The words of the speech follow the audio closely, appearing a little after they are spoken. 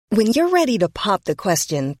When you're ready to pop the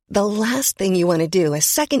question, the last thing you want to do is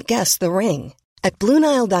second-guess the ring. At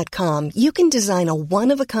BlueNile.com, you can design a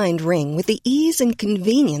one-of-a-kind ring with the ease and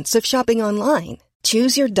convenience of shopping online.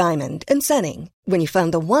 Choose your diamond and setting. When you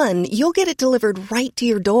find the one, you'll get it delivered right to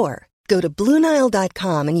your door. Go to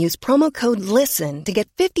BlueNile.com and use promo code LISTEN to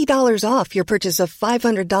get $50 off your purchase of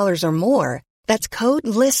 $500 or more. That's code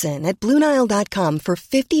LISTEN at BlueNile.com for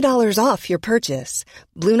 $50 off your purchase.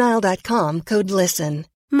 BlueNile.com, code LISTEN.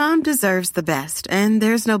 Mom deserves the best, and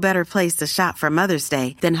there's no better place to shop for Mother's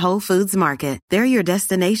Day than Whole Foods Market. They're your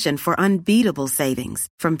destination for unbeatable savings,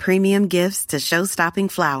 from premium gifts to show-stopping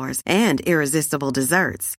flowers and irresistible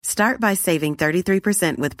desserts. Start by saving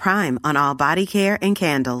 33% with Prime on all body care and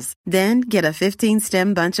candles. Then get a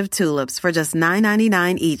 15-stem bunch of tulips for just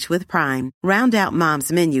 $9.99 each with Prime. Round out Mom's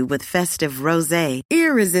menu with festive rosé,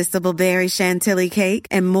 irresistible berry chantilly cake,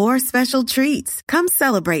 and more special treats. Come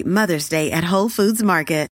celebrate Mother's Day at Whole Foods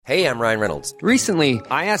Market. Hey, I'm Ryan Reynolds. Recently,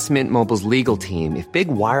 I asked Mint Mobile's legal team if big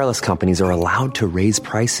wireless companies are allowed to raise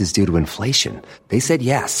prices due to inflation. They said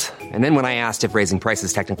yes. And then when I asked if raising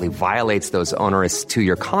prices technically violates those onerous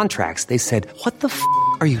two-year contracts, they said, "What the f***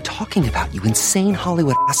 are you talking about, you insane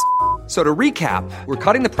Hollywood ass?" So to recap, we're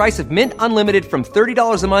cutting the price of Mint Unlimited from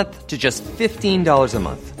 $30 a month to just $15 a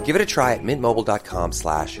month. Give it a try at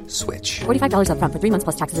mintmobile.com/switch. $45 up front for 3 months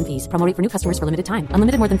plus taxes and fees. Promo rate for new customers for limited time.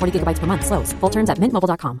 Unlimited more than 40 gigabytes per month. Slows full terms at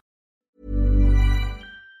mintmobile.com.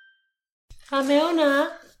 Ramona?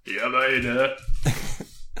 Ja, vad är det?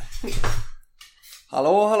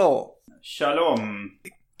 Hallå, hallå. Shalom.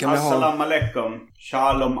 Kan vi ha... Assalamu alaikum.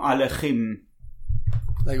 Shalom aleichem.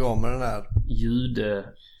 Lägg av med den här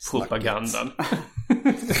judepropagandan.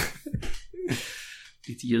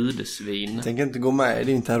 Ditt judesvin. Tänk inte gå med i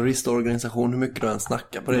din terroristorganisation hur mycket du än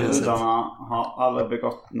snackar på det sättet. Judarna har aldrig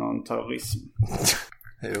begått någon terrorism.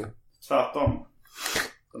 Jo. Tvärtom.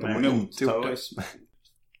 De är emot terrorism. Det.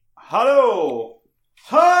 Hallå!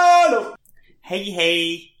 Hallå! Hej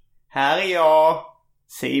hej! Här är jag.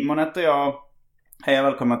 Simon heter jag. Hej och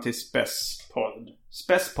välkomna till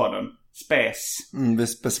Spespodden. Spes. Vi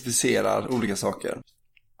specificerar olika saker.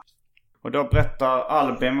 Och då berättar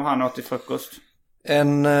Albin vad han åt till frukost.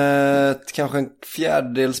 Kanske en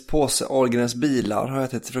fjärdedels påse Ahlgrens bilar har jag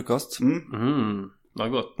ätit till frukost.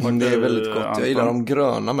 Vad gott. Det är väldigt gott. Jag gillar de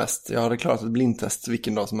gröna mest. Jag hade klarat ett blindtest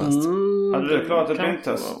vilken dag som helst. Hade du klarat ett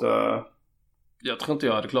blindtest? Jag tror inte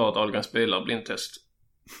jag hade klarat Ahlgrens bilar blindtest.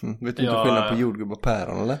 Vet du inte skillnad på jordgubb och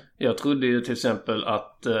päron eller? Jag trodde ju till exempel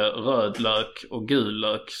att rödlök och gul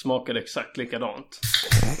lök smakade exakt likadant.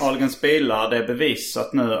 Ahlgrens bilar, det är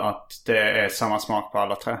bevisat nu att det är samma smak på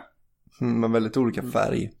alla tre. Men väldigt olika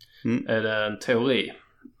färg. Är det en teori?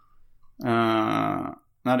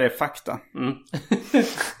 Nej, det är fakta.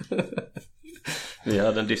 Vi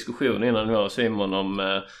hade en diskussion innan jag och Simon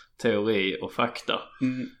om teori och fakta.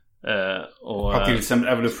 Och till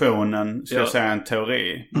exempel evolutionen ska jag säga en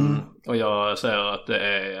teori. Och jag säger att det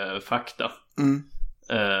är fakta.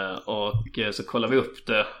 Och så kollar vi upp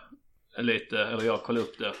det lite, eller jag kollar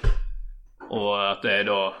upp det. Och att det är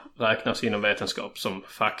då räknas inom vetenskap som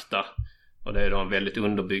fakta. Och det är då en väldigt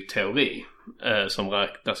underbyggd teori som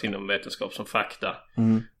räknas inom vetenskap som fakta.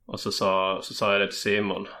 Och så sa jag det till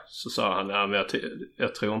Simon. Så sa han, ja men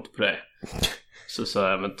jag tror inte på det. Så sa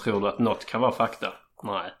jag, men tror du att något kan vara fakta?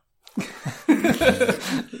 Nej.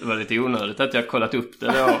 Det var lite onödigt att jag kollat upp det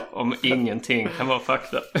då, om ingenting kan vara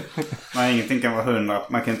fakta. Nej, ingenting kan vara 100.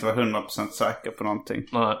 Man kan inte vara 100% säker på någonting.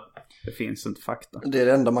 Nej. Det finns inte fakta. Det är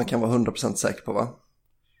det enda man kan vara 100% säker på, va?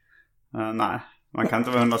 Nej, man kan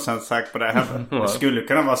inte vara 100% säker på det heller. Det skulle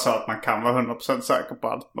kunna vara så att man kan vara 100% säker på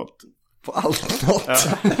allt något. På allt något? Ja.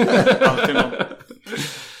 Alltid något.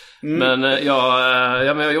 Men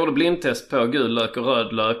jag gjorde blindtest på gul lök och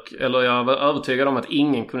röd lök. Eller jag var övertygad om att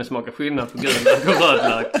ingen kunde smaka skillnad på gul lök och röd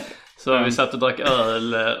lök. Så vi satt och drack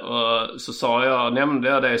öl och så nämnde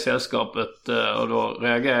jag det i sällskapet. Och då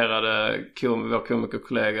reagerade vår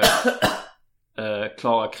komikerkollega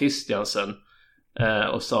Clara Kristiansen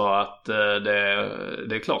och sa att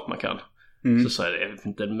det är klart man kan. Så sa jag, det är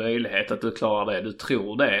inte en möjlighet att du klarar det. Du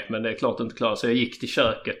tror det, men det är klart du inte klarar. Så jag gick till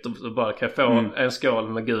köket och bara, kan jag få en skål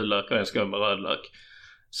med gul lök och en skål med röd lök?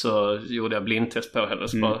 Så gjorde jag blindtest på henne.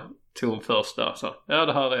 Så bara tog hon första. Så, ja,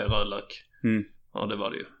 det här är röd lök. Ja, det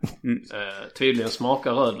var det ju. Tydligen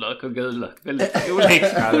smakar röd lök och gul lök väldigt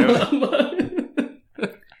olika.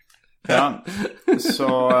 Ja,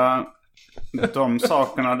 så de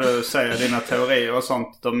sakerna du säger, dina teorier och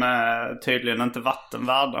sånt, de är tydligen inte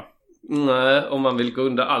vattenvärda. Nej, om man vill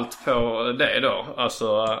grunda allt på det då.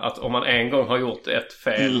 Alltså att om man en gång har gjort ett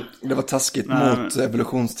fel. Det var taskigt mot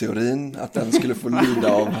evolutionsteorin. Att den skulle få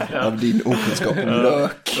lida av din okunskap om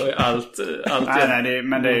lök. Så är allt nej,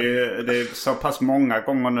 men det är så pass många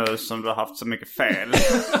gånger nu som du har haft så mycket fel.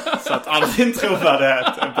 Så att all din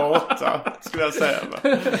trovärdighet är borta, skulle jag säga.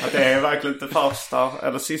 Att det är verkligen inte första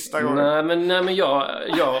eller sista gången. Nej, men jag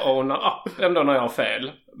ownar upp ändå när jag har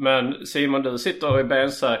fel. Men Simon, du sitter i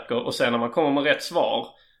bensäker och sen när man kommer med rätt svar,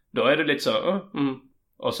 då är det lite så,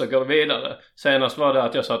 och så går vi vidare. Senast var det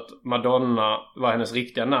att jag sa att Madonna var hennes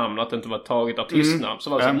riktiga namn, att det inte var taget artistnamn. Så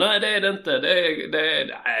var det så, nej det är det inte,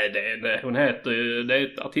 det hon heter ju, det är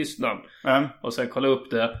ett artistnamn. Och sen kolla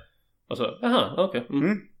upp det och så, jaha, okej.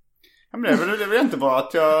 Ja, men det är väl inte bra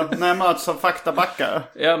att jag, när jag möts som faktabackare.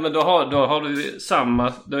 Ja, men då har du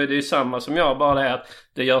samma, då är det ju samma som jag, bara det att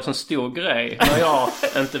det görs en stor grej när jag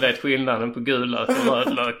inte vet skillnaden på gul lök och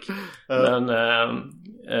röd lök. Men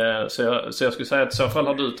så jag skulle säga att i så fall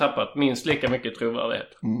har du tappat minst lika mycket trovärdighet.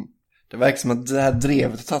 Det verkar som att det här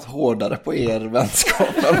drevet har tagit hårdare på er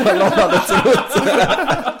vänskap än vad någon hade trott.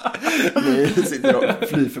 Ni sitter och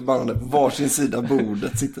fly förbannade på varsin sida av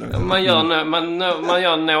bordet. Sitter de. Man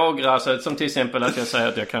gör några, så som till exempel att jag säger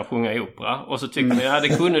att jag kan sjunga i opera. Och så tycker man, ja det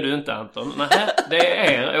kunde du inte Anton. Nej, det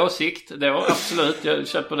är er åsikt. Det var absolut, jag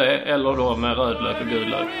köper det. Eller då med rödlök och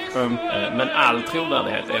gulök. Men all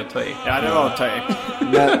trovärdighet är att ta i. Ja, det var att ta i.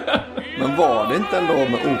 Men var det inte ändå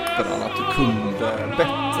med operan att du kunde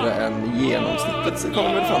bättre än genomsnittet? Så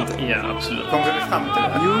kom vi fram till. Ja, absolut. Kom vi fram till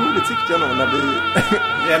det? Jo, det tyckte jag nog när vi...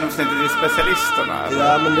 Genomsnittet i specialisterna? Eller?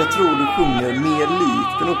 Ja, men jag tror du sjunger mer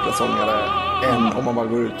likt en operasångare än om man bara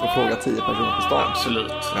går ut och frågar 10 personer på stan.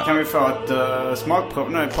 Absolut. Ja. Kan vi få ett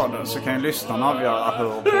smakprov nu i podden så kan ju lyssnarna avgöra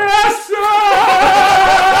hur...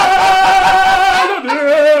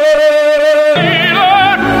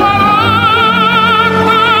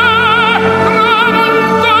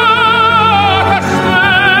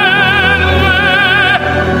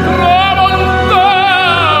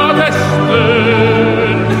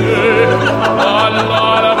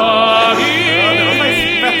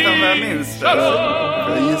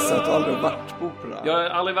 Jag har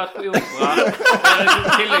aldrig varit på opera.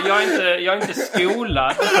 Jag är inte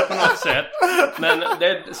skolad på något sätt. Men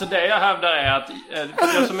så det jag hävdar är att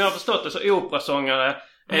som jag har förstått det, så operasångare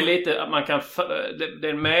är lite att man kan, det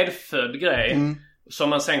är en medfödd grej som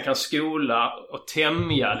man sen kan skola och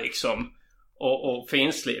tämja liksom och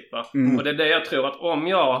finslipa. Och det är det jag tror, att om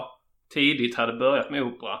jag tidigt hade börjat med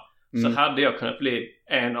opera så hade jag kunnat bli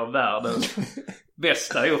en av världens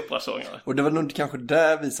bästa operasångare. Och det var nog kanske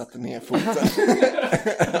där vi satte ner foten.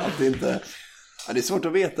 Att det inte... Ja, det är svårt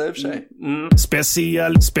att veta i och för sig.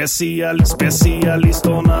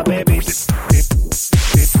 Specialisterna baby.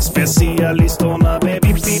 Specialisterna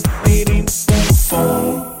baby.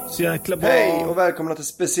 Hej och välkomna till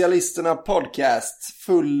Specialisterna podcast.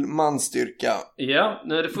 Full manstyrka. Ja,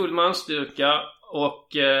 nu är det full manstyrka. Och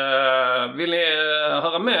vill ni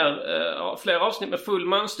höra fler avsnitt med full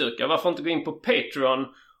manstyrka, varför inte gå in på Patreon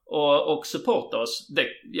och supporta oss.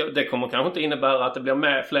 Det kommer kanske inte innebära att det blir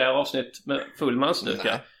med fler avsnitt med full manstyrka.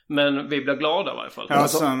 Nej. Men vi blir glada i varje fall.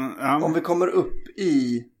 Alltså, om vi kommer upp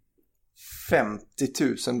i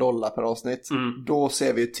 $50,000 per avsnitt, då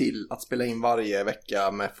ser vi till att spela in varje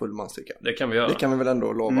vecka med full manstyrka. Det kan vi göra. Det kan vi väl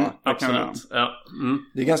ändå lova. Absolut. Ja.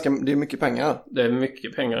 Det är mycket pengar. Det är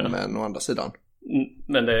mycket pengar. Men å andra sidan.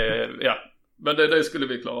 Men det skulle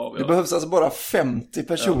vi klara av. Det behövs alltså bara 50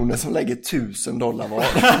 personer som lägger $1,000 var.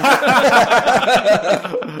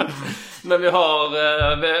 Men vi har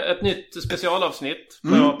ett nytt specialavsnitt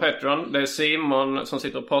på Patreon. Det är Simon som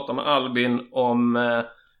sitter och pratar med Albin om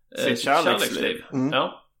sitt kärleksliv.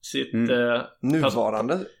 Ja, sitt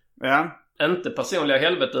nuvarande. Inte personliga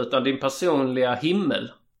helvete utan din personliga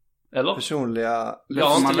himmel. Eller? Personliga... Jag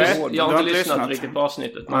har inte lyssnat riktigt på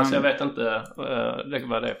avsnittet. Men så jag vet inte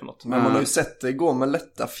vad det är för något. Men man har ju sett det gå med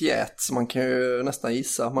lätta fjät. Så man kan ju nästan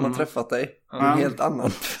gissa. Man har träffat dig. En helt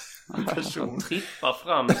annan person. Trippar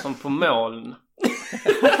fram som på moln.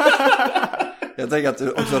 Jag tänker att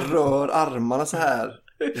du också rör armarna så här.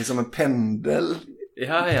 Det är som en pendel.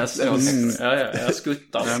 Ja, jag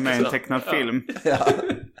skuttar. Det är med en tecknad film. Ja.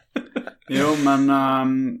 Jo, men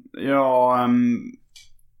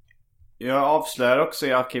jag avslöjar också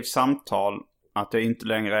i Arkivsamtal att jag inte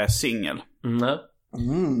längre är singel.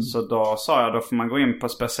 Så då sa jag, då får man gå in på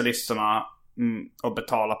specialisterna och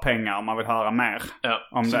betala pengar om man vill höra mer. Ja,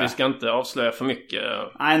 om så det. Vi ska inte avslöja för mycket.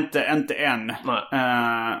 Nej, inte än.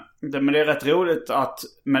 Men det är rätt roligt att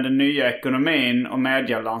med den nya ekonomin och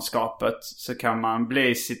medielandskapet så kan man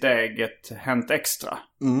bli sitt eget Hänt Extra.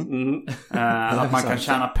 Att man kan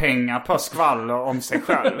tjäna pengar på skvaller om sig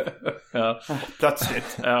själv.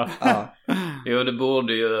 Plötsligt. Jo, det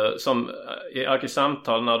borde ju, som i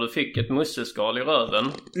Arkivsamtal när du fick ett musseskal i röven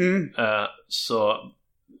så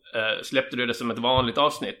släppte du det som ett vanligt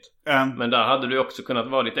avsnitt. Men där hade du också kunnat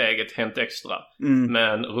vara ditt eget Hänt Extra.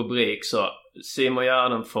 Med en rubrik så Simon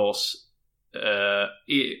Gärdenfors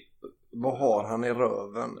vad har han i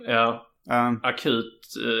röven? Ja. Akut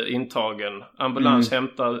intagen. Ambulans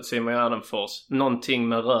hämtar Simon Gärdenfors. Någonting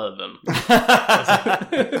med röven.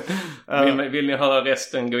 Vill ni höra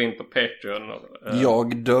resten, gå in på Patreon.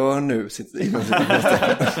 Jag dör nu.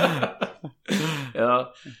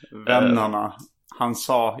 Ja. Vännerna. Han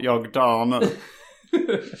sa, jag dör nu.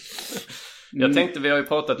 Jag tänkte, vi har ju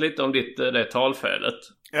pratat lite om det talfelet.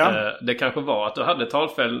 Det kanske var att du hade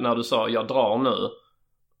talfel när du sa, jag drar nu.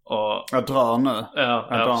 Och... Jag drar nu.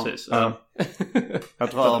 Ja, precis. Ja. Jag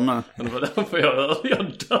drar nu. Det var därför jag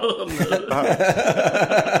dör nu.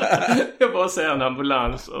 Jag bara ser en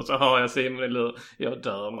ambulans och så har jag Simon i lur. Jag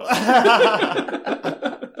dör nu.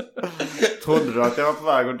 Trodde du att jag var på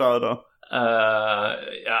väg att dö då?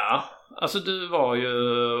 Ja. Alltså du var ju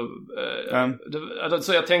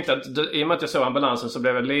så jag tänkte att i och med att jag såg ambulansen så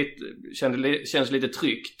blev jag kändes lite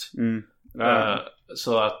tryggt.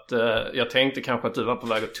 Så att jag tänkte kanske att du var på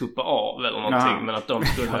väg att tuppa av eller någonting. Men att de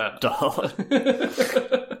skulle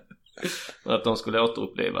att de skulle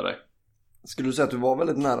återuppleva dig. Skulle du säga att du var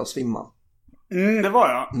väldigt nära att svimma? Det var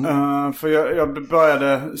jag. För jag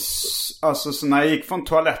började, alltså så när jag gick från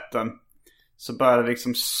toaletten så började det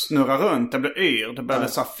liksom snurra runt. Jag blev yr. Det började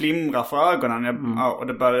så flimra för ögonen. Och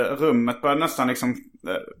rummet började nästan liksom,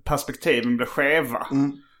 perspektiven blev skeva.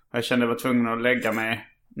 Jag kände att jag var tvungen att lägga mig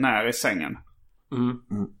ner i sängen.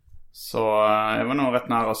 Så jag var nog rätt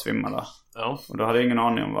nära att svimma där. Och då hade jag ingen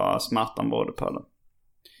aning om vad smärtan berodde på det.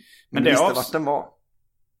 Men det visste vart den var?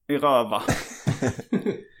 I röva.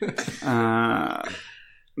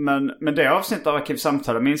 Men det avsnittet av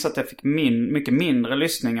Arkivsamtal, jag minns att jag fick mycket mindre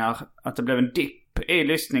lyssningar. Att det blev en dipp i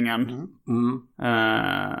lyssningen.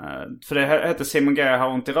 För det heter Simon G har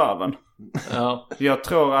ont i röven. Jag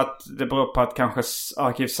tror att det beror på att kanske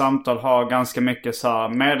Arkivsamtal har ganska mycket så här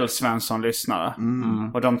Medelsvensson-lyssnare.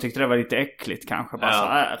 Och de tyckte det var lite äckligt kanske. Bara så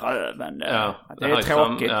här, röven. Det är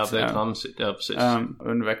tråkigt. Ja, det är tramsigt. Ja, precis.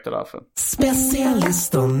 Undväckte därför.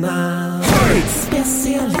 Specialisterna.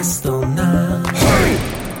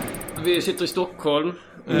 Vi sitter i Stockholm.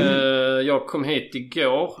 Jag kom hit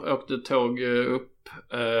igår. Åkte tåg upp.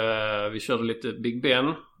 Vi körde lite Big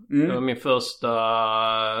Ben. Det var min första,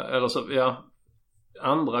 eller så,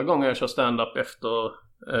 andra gången jag kör stand-up efter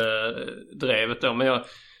drevet då. Men jag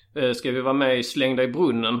ska vi vara med i Slängda i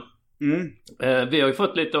brunnen. Vi har ju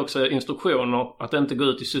fått lite också instruktioner att inte gå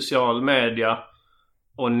ut i social media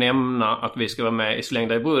och nämna att vi ska vara med i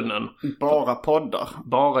Slängda i brunnen. Bara poddar.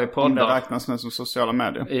 Bara i poddar. Det räknas med som sociala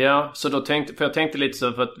medier. Ja, så då jag tänkte lite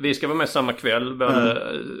så för att vi ska vara med samma kväll. Både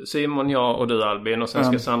Simon, jag och du Albin. Och sen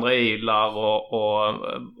ska Sandra Ilar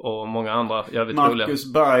och många andra jävligt roliga.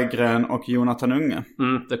 Marcus Berggren och Jonathan Unge.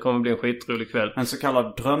 Det kommer bli en skitrolig kväll. En så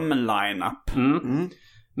kallad drömline-up.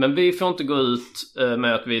 Men vi får inte gå ut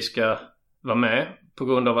med att vi ska vara med. På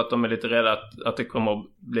grund av att de är lite rädda att det kommer att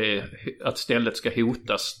bli, att stället ska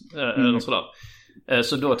hotas eller sådär.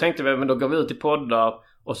 Så då tänkte vi, men då går vi ut i poddar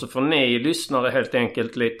och så får ni lyssnare helt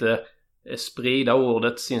enkelt lite sprida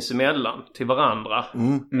ordet sinsemellan till varandra.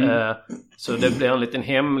 Så det blir en liten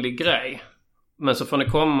hemlig grej. Men så får ni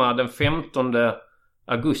komma den 15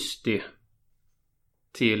 augusti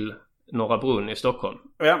till Norra Brunn i Stockholm.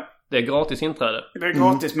 Ja. Det är gratis inträde. Det är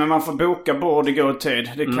gratis, men man får boka bord i god tid.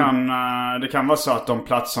 Det kan vara så att de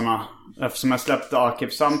platserna, eftersom jag släppte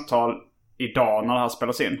Arkivsamtal idag när det här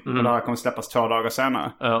spelas in, och det här kommer släppas 2 dagar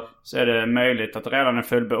senare, så är det möjligt att det redan är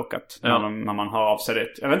fullbokat när man har av sig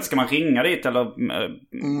dit. Jag vet inte, ska man ringa dit eller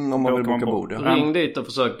om man vill boka bord? Ring dit och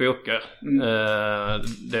försök boka.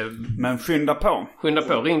 Men skynda på.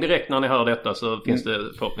 Ring direkt när ni hör detta, så finns det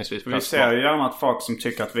förhoppningsvis. Vi ser ju gärna att folk som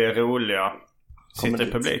tycker att vi är roliga sitter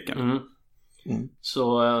i publiken.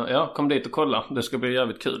 Så kom dit och kolla. Det ska bli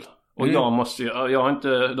jävligt kul. Och jag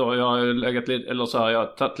har legat lite, eller så här, jag har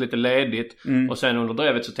tagit lite ledigt. Och sen under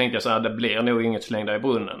drevet så tänkte jag så här, det blir nog inget Slängda i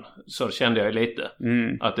brunnen. Så kände jag lite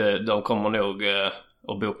att de kommer nog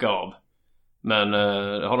att boka av. Men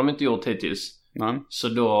det har de inte gjort hittills. Så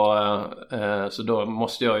då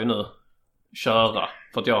måste jag ju nu köra.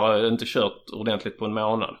 För att jag har inte kört ordentligt på en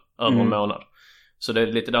månad. Över en månad. Så det är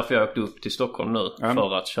lite därför jag åkte upp till Stockholm nu.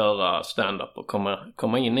 För att köra stand-up och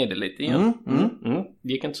komma in i det lite igen.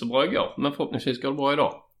 Det gick inte så bra igår, men förhoppningsvis går det bra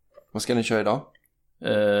idag. Vad ska ni köra idag?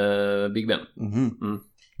 Big Ben.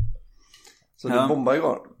 Så du bombade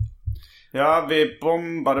igår? Ja, vi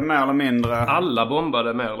bombade mer eller mindre. Alla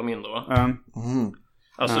bombade mer eller mindre, va?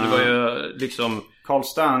 Alltså det var ju liksom Carl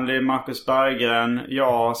Stanley, Marcus Berggren,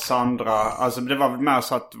 jag, Sandra. Alltså det var väl mer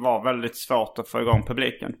så att det var väldigt svårt att få igång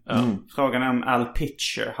publiken. Frågan är om Al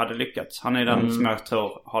Pitcher hade lyckats. Han är den som jag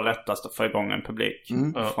tror har lättast att få igång en publik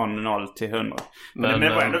från 0 till 100. Men det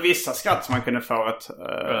var ändå vissa skratt som man kunde få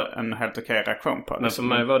en helt okej reaktion på. Men för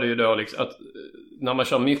mig var det ju då liksom att när man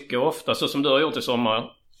kör mycket ofta, så som du har gjort i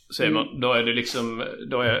sommar, Simon, då är det liksom,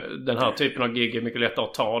 då är den här typen av gig mycket lättare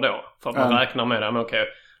att ta då. För att man räknar med det, men okej,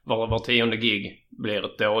 var 10:e gig blir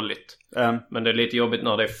ett dåligt. Men det är lite jobbigt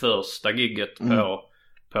när det är första gigget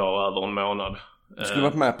på över en månad. Du skulle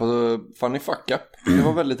varit med på Funny Fuck Up. Det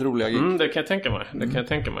var väldigt roliga gig. Det kan jag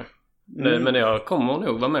tänka mig. Men jag kommer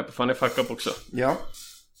nog vara med på Funny Fuck Up också. Ja.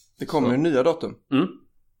 Det kommer ju nya datum.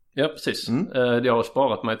 Ja, precis. Jag har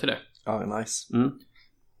sparat mig till det. Ja, nice.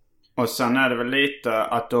 Och sen är det väl lite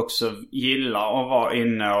att du också gillar att vara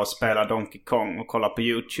inne och spela Donkey Kong och kolla på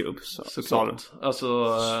YouTube. Såklart.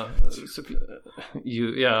 Alltså,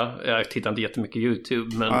 jag tittar inte jättemycket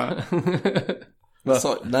YouTube, men...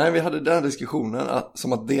 Nej, vi hade den här diskussionen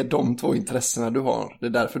som att det är de två intressena du har. Det är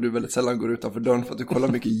därför du väldigt sällan går utanför dörren, för att du kollar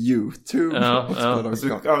mycket YouTube. Så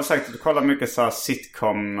jag har sagt att du kollar mycket så här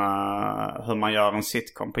sitcom, hur man gör en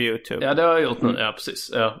sitcom på YouTube. Ja, det har jag gjort nu, ja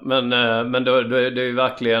precis. Ja. Men då det är ju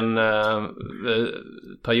verkligen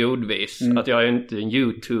periodvis att jag är inte en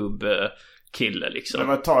YouTube-kille liksom. Det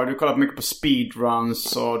var ett tag, du kollar mycket på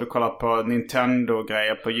speedruns och du kollar på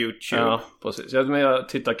Nintendo-grejer på YouTube. Ja, precis. Jag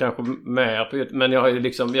tittar kanske mer på YouTube. Men jag har ju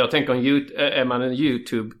liksom, jag tänker är man en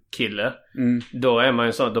YouTube-kille, då är man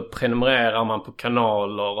ju sån, då prenumererar man på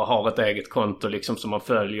kanaler och har ett eget konto liksom som man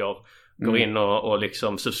följer. Går in och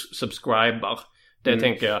liksom subscribar. Det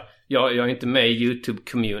tänker jag är inte med i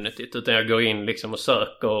YouTube-communityt, utan jag går in liksom och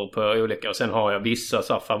söker på olika, och sen har jag vissa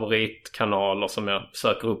så här favoritkanaler som jag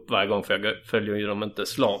söker upp varje gång, för jag följer ju dem inte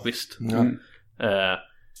slaviskt.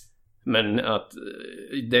 Men att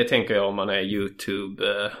det tänker jag om man är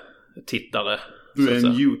YouTube-tittare. Du är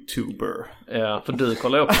en YouTuber. Ja, för du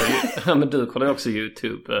kollar ju också men du kollar ju också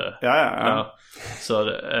YouTube. Ja.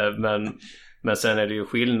 Så, men sen är det ju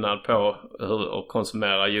skillnad på hur att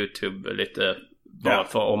konsumera YouTube lite. Bara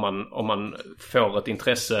för om man får ett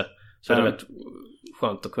intresse, så är det rätt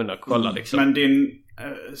skönt att kunna kolla liksom. Men din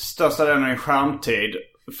största delen är skärmtid,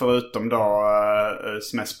 förutom då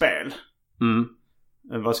som är spel.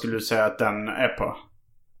 Vad skulle du säga att den är på?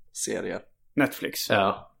 Serier. Netflix?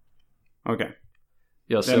 Ja. Okej.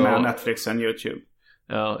 Det är mer Netflix än YouTube.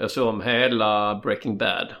 Ja, jag såg om hela Breaking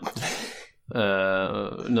Bad.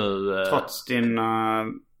 Nu trots din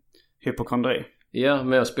hypokondri. Ja,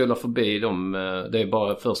 men jag spelar förbi dem. Det är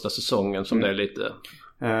bara första säsongen som det är lite...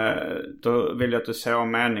 Då vill jag att du ser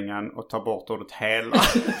om meningen och tar bort ordet hela.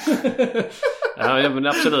 Ja, men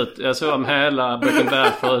absolut. Jag såg om hela Breaking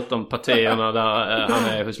Bad förutom partierna där han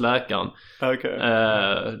är hos läkaren. Okay.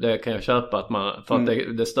 Det kan jag köpa att man... För att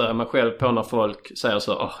det stör mig själv på när folk säger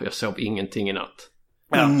så, jag sov ingenting i natt.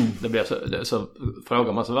 Det blir så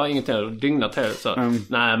frågar man så, var ingenting, och dygnat helt så.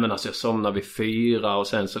 Nej, men alltså jag somnar vid 4 och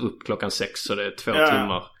sen så upp klockan 6, så det är 2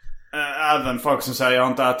 timmar. Även folk som säger jag har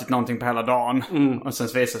inte ätit någonting på hela dagen, och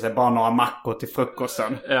sen visar sig bara några mackor till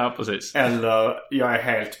frukosten. Ja, precis. Eller jag är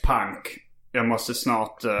helt pank, jag måste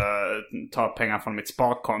snart ta pengar från mitt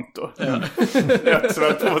sparkonto. Det är också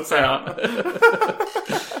väldigt svårt att säga.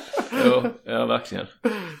 Ja, verkligen.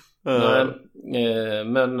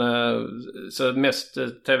 Men så mest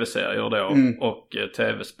tv-serier då och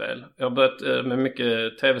tv-spel. Jag har börjat med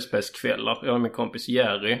mycket tv-spelskvällar. Jag har min kompis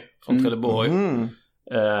Jerry från Trelleborg.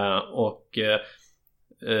 Och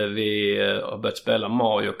vi har börjat spela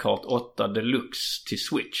Mario Kart 8 Deluxe till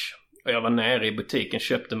Switch. Och jag var nere i butiken,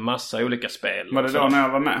 köpte massa olika spel. Var det då när jag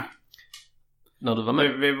var med? När du var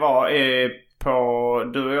med? Vi var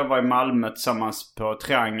du och jag var i Malmö tillsammans på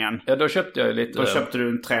Triangeln. Ja, då köpte jag lite. Då köpte du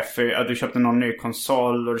en träff. Du köpte någon ny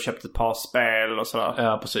konsol och du köpte ett par spel och sådär.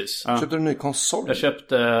 Ja, precis. Köpte du en ny konsol? Jag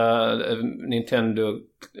köpte Nintendo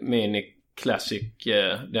Mini Classic,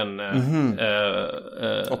 den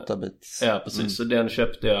 8-bits. Ja, precis. Så den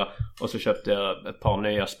köpte jag. Och så köpte jag ett par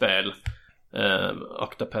nya spel.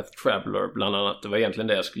 Octopath Traveler bland annat. Det var egentligen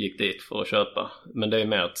det jag gick dit för att köpa. Men det är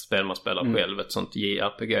mer ett spel man spelar själv, ett sånt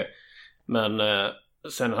JRPG. Men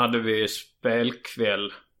sen hade vi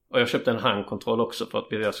spelkväll. Och jag köpte en handkontroll också för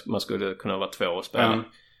att man skulle kunna vara 2 och spela.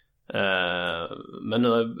 Men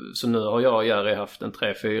nu har jag och Jerry haft en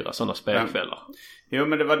 3-4 sådana spelkvällar. Jo,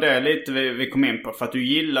 men det var det lite vi kom in på. För att du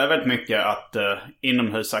gillar väldigt mycket att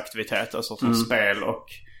inomhusaktiviteter, som spel och,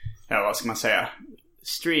 ja, vad ska man säga,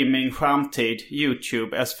 streaming, skärmtid,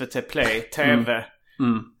 YouTube, SVT Play, TV.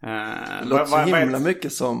 Det låter så himla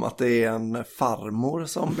mycket som att det är en farmor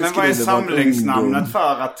som beskriver. Men vad är samlingsnamnet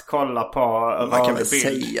för att kolla på man kan väl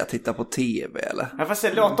säga titta på TV eller? Ja, fast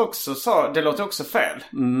det låter också fel.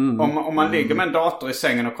 Om man ligger med en dator i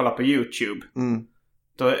sängen och kollar på YouTube,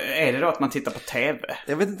 då är det då att man tittar på TV.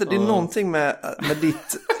 Jag vet inte, det är någonting med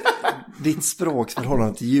ditt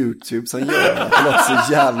språkförhållande till YouTube som gör att det låter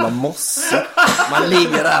så jävla mossigt. Man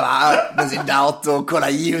ligger där med sin dator och kollar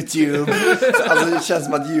YouTube. Alltså det känns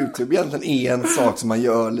som att YouTube egentligen är en sak som man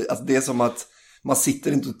gör. Alltså det är som att man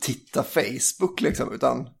sitter inte och tittar Facebook liksom,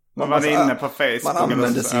 utan man är inne på Facebook. Man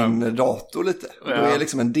använder sin dator lite. Ja. Då är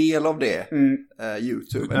liksom en del av det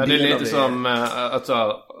YouTube. Ja, det är lite som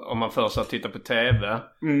alltså, om man först tittar på TV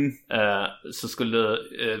så skulle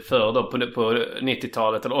förr då på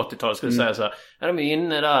 90-talet eller 80-talet skulle säga så här, är de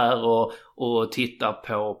inne där och tittar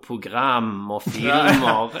på program och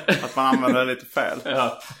filmer. Att man använder det lite fel.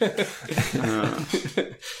 Ja.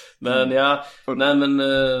 Men ja,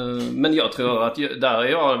 men jag tror att där är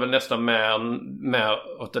jag väl nästan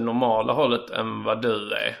mer åt det normala hållet än vad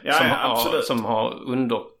du är. Ja, som har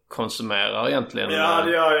underkonsumerar egentligen. Ja,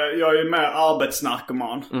 jag är ju mer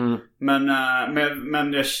arbetsnarkoman. Men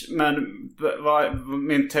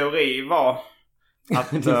min teori var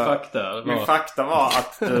att min fakta var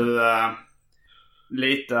att du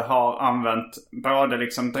lite har använt både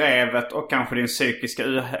liksom drevet och kanske din psykiska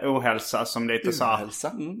ohälsa som lite så här.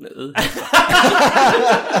 Ohälsa?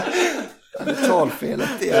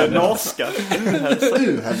 Talfelet det är norska.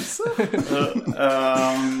 Ohälsa.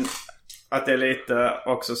 Att det är lite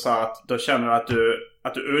också så att då känner du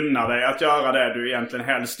att du unnar dig att göra det du egentligen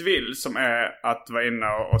helst vill, som är att vara inne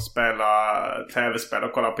och spela tv-spel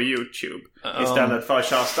och kolla på YouTube istället för att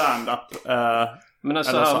köra stand-up. Men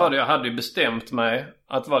alltså här var det, jag hade ju bestämt mig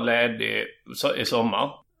att vara ledig i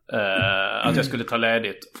sommar. Att jag skulle ta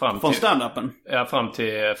ledigt från stand-upen? Ja, fram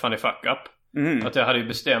till Funny Fuck Up. Att jag hade ju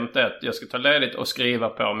bestämt att jag skulle ta ledigt och skriva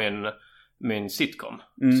på min sitcom.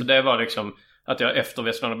 Så det var liksom att jag efter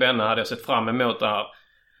Westman och Benne hade jag sett fram emot det här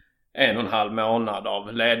 1,5 månad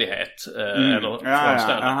av ledighet eller från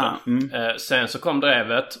stand-upen. Sen så kom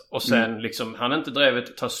drevet och sen liksom han inte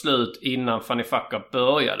drevet ta slut innan Funny Fuck Up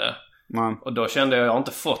började. Och då kände jag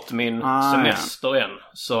inte fått min semester än.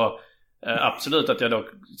 Så absolut att jag då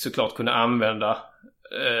såklart kunde använda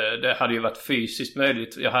det hade ju varit fysiskt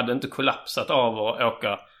möjligt. Jag hade inte kollapsat av att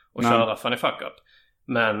åka och köra Funny Fuck Up.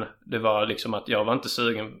 Men det var liksom att jag var inte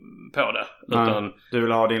sugen på det. Utan, du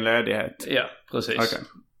vill ha din ledighet. Ja, precis. Okay.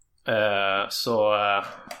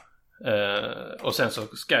 Och sen så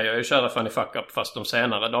ska jag ju köra Funny Fuck Up fast de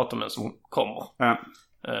senare datumen som kommer.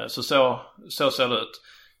 Så ser det ut.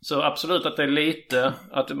 Så absolut att det är lite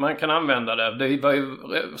att man kan använda det. Det var ju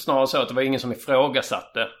snarare så att det var ingen som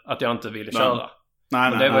ifrågasatte att jag inte ville köra.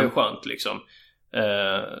 Men det var ju skönt liksom.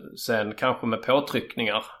 Sen kanske med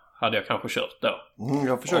påtryckningar hade jag kanske kört då.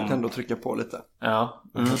 Jag försökte ändå trycka på lite. Ja.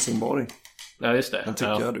 Helsingborg. Ja, just det. Den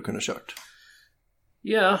tycker jag du kunde kört.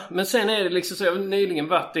 Ja, men sen är det liksom så. Jag har nyligen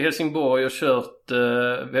varit i Helsingborg och kört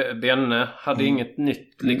Benne. Hade inget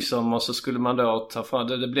nytt liksom. Och så skulle man då ta fram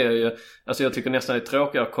det. Det blir ju, alltså jag tycker nästan det är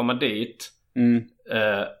tråkigt att komma dit.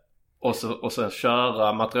 Och sen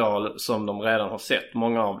köra material som de redan har sett.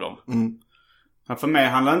 Många av dem. Ja, för mig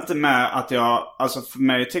handlar det inte med att för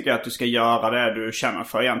mig tycker jag att du ska göra det du känner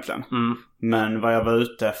för egentligen. Men vad jag var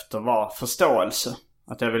ute efter var förståelse.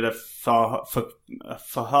 Att jag ville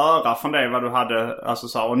förhöra från dig vad du hade, alltså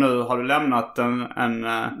så, och nu har du lämnat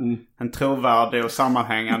en trovärdig och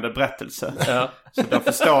sammanhängande berättelse. Så då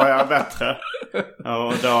förstår jag bättre.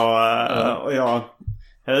 Och jag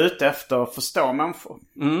är ute efter att förstå människor.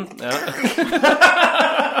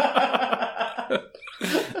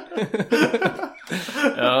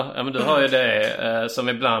 Ja, men du har ju det som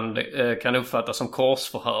ibland kan uppfattas som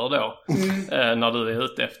korsförhör då. När du är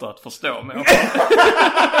ute efter att förstå mig.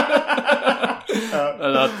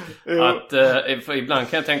 För ibland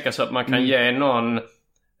kan jag tänka så att man kan ge någon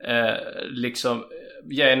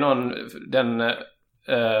den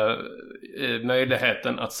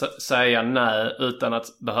möjligheten att säga nej utan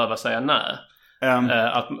att behöva säga nej.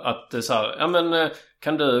 Att så här, ja men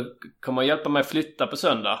kan du komma och hjälpa mig flytta på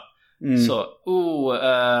söndag? Så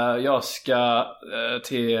jag ska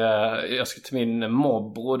till min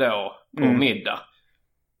morbror då på middag.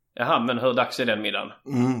 Jaha, men hur dags är den middagen?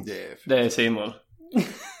 Det är Simon.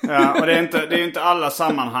 Ja, och det är inte alla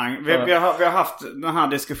sammanhang. Vi har haft den här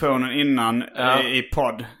diskussionen innan i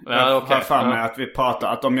podd. Jag har för mig att vi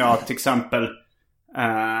pratar att om jag till exempel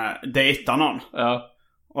dejtar någon. Ja.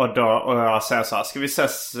 Och jag säger så här, ska vi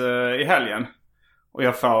ses i helgen? Och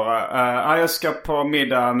jag får, jag ska på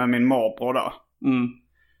middag med min morbror då.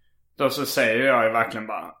 Då så säger jag ju verkligen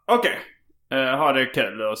bara, okej, ha det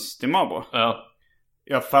kul hos din morbror. Ja.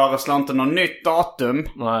 Jag föreslår inte något nytt datum.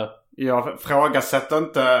 Nej. Jag frågasätter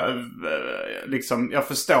inte, liksom, jag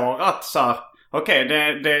förstår att så här, okej,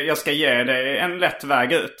 det jag ska ge det en lätt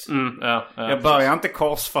väg ut. Jag börjar inte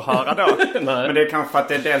korsförhöra då. Men det är kanske för att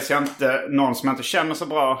det är dels någon som jag inte känner så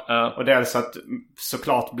bra. Och dels att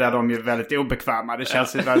såklart blir de ju väldigt obekväma. Det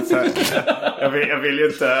känns ju väldigt så här, jag vill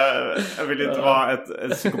inte vara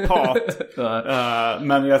ett psykopat.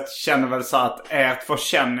 Men jag känner väl så att två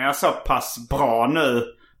känner jag så pass bra nu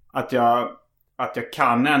att jag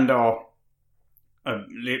kan ändå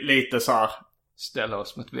lite så här ställa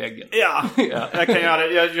oss mot väggen. Ja, jag kan göra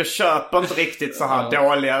det. Jag köper inte riktigt så här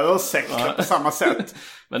dåliga ursäkter på samma sätt.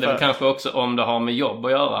 Men det är kanske också om det har med jobb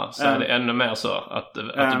att göra. Så är det ännu mer så att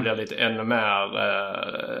det blir lite ännu mer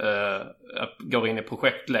går in i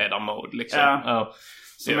projektledarmode liksom.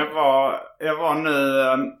 Så jag var nu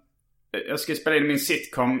jag skulle spela in min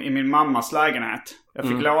sitcom i min mammas lägenhet. Jag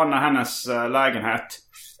fick låna hennes lägenhet.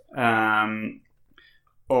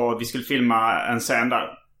 Och vi skulle filma en scen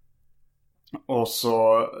där. Och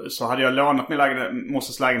så hade jag lånat min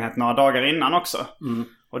morsas lägenhet några dagar innan också.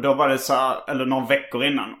 Och då var det så här, eller några veckor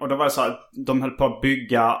innan. Och då var det så här, de höll på att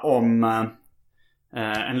bygga om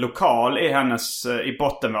en lokal i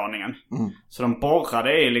bottenvåningen. Så de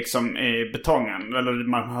borrade i betongen. Eller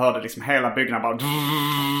man hörde liksom hela byggnaden bara.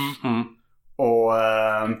 Och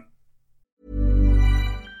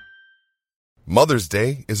Mother's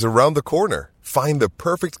Day is around the corner. Find the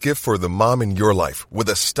perfect gift for the mom in your life with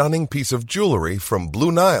a stunning piece of jewelry from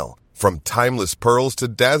Blue Nile. From timeless pearls to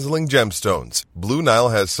dazzling gemstones, Blue Nile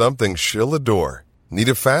has something she'll adore. Need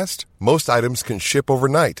it fast? Most items can ship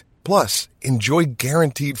overnight. Plus, enjoy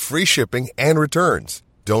guaranteed free shipping and returns.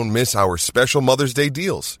 Don't miss our special Mother's Day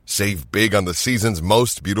deals. Save big on the season's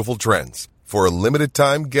most beautiful trends. For a limited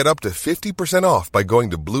time, get up to 50% off by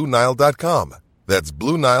going to BlueNile.com. That's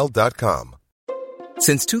BlueNile.com.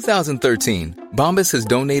 Since 2013, Bombas has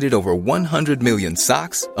donated over 100 million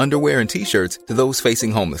socks, underwear, and T-shirts to those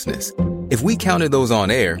facing homelessness. If we counted those on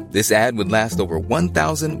air, this ad would last over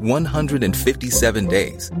 1,157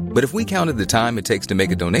 days. But if we counted the time it takes to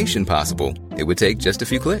make a donation possible, it would take just a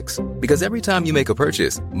few clicks. Because every time you make a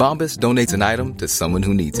purchase, Bombas donates an item to someone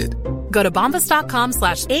who needs it. Go to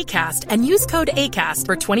bombas.com/ACAST and use code ACAST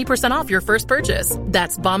for 20% off your first purchase.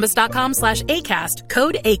 That's bombas.com/ACAST,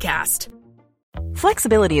 code ACAST.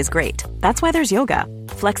 Flexibility is great. That's why there's yoga.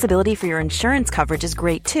 Flexibility for your insurance coverage is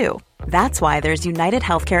great too. That's why there's United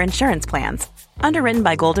Healthcare Insurance Plans. Underwritten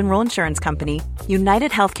by Golden Rule Insurance Company,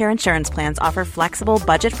 United Healthcare Insurance Plans offer flexible,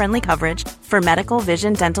 budget-friendly coverage for medical,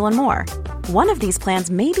 vision, dental, and more. One of these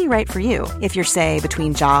plans may be right for you if you're, say,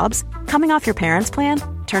 between jobs, coming off your parents' plan,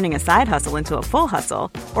 turning a side hustle into a full hustle,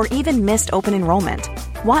 or even missed open enrollment.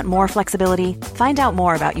 Want more flexibility? Find out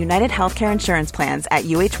more about United Healthcare Insurance Plans at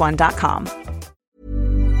uh1.com.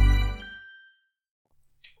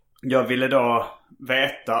 Jag ville då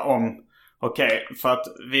veta om, för att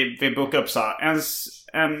vi bokade upp så här,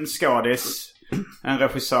 en skådis, en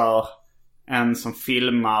regissör, en som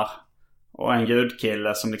filmar och en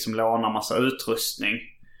ljudkille som liksom lånar massa utrustning.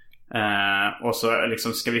 Och så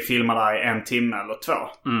liksom ska vi filma där i 1 timme eller 2.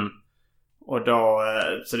 Och då,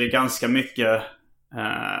 så det är ganska mycket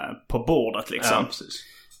på bordet liksom. Ja, precis.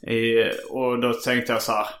 Och då tänkte jag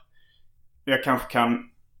så här, jag kanske kan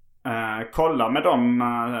kolla med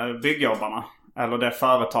de byggjobbarna eller det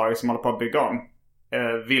företag som håller på att bygga om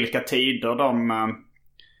vilka tider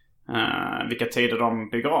de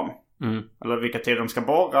bygger om eller vilka tider de ska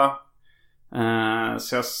borra.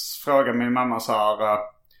 Så jag frågade min mamma så här,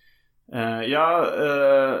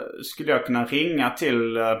 skulle jag kunna ringa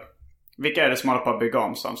till vilka är det som håller på att bygga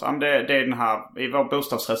om? Så det är den här, i vår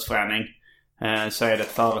bostadsrättsförening så är det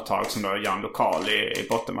ett företag som då gör en lokal i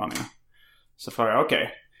bottenvåningen. Så frågade jag,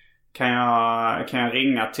 kan jag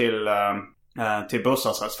ringa till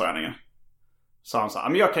bostadsrättsföreningen? Så han sa,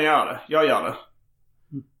 men jag kan göra det. Jag gör det.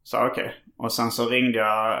 Så okej. Och sen så ringde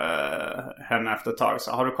jag henne efter ett tag.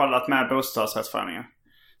 Så har du kollat med bostadsrättsföreningen?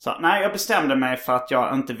 Så nej, jag bestämde mig för att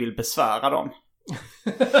jag inte vill besvära dem.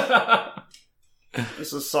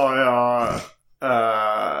 Så sa jag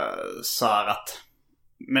så här att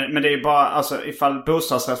men det är bara, alltså ifall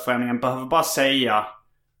bostadsrättsföreningen behöver bara säga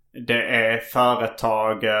det är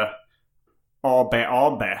företag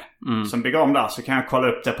ABAB som bygger om där, så kan jag kolla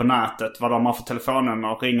upp det på nätet vad de har för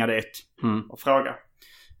telefonnummer och ringa dit och fråga.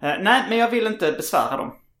 Nej, men jag vill inte besvära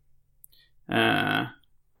dem.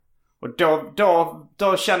 Och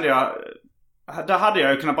då kände jag, där hade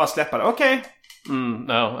jag ju kunnat bara släppa det. Okej.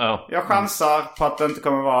 Jag chansar på att det inte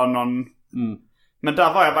kommer vara någon... Men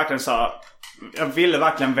där var jag verkligen så... Jag ville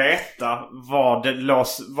verkligen veta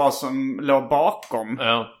vad som låg bakom.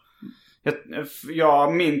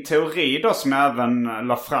 Min teori då, som jag även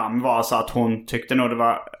la fram, var så att hon tyckte nog det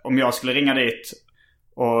var... Om jag skulle ringa dit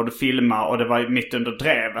och filma och det var mitt under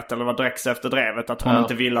drevet, eller var direkt efter drevet, att hon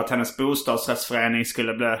inte ville att hennes bostadsrättsförening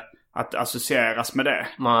skulle bli... att associeras med det.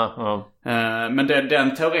 Men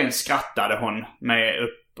den teorin skrattade hon med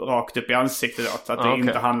rakt upp i ansiktet åt. Att det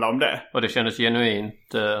inte handlar om det. Och det kändes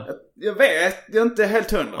genuint. Jag vet, jag är inte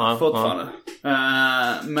helt 100 fortfarande.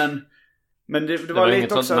 Men det var lite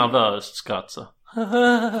inget också... nervöst skratt så.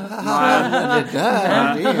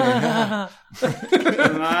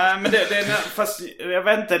 Nej, men fast jag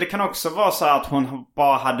vet inte, det kan också vara så att hon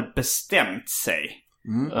bara hade bestämt sig.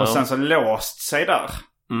 Och sen så låst sig där.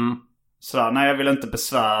 Så nej, jag vill inte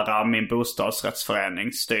besvära min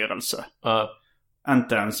bostadsrättsförenings styrelse.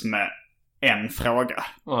 Inte ens med en fråga.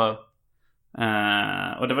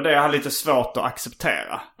 Och det var det jag hade lite svårt att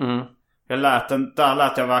acceptera. Där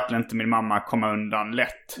lät jag verkligen inte min mamma komma undan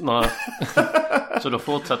lätt. Så då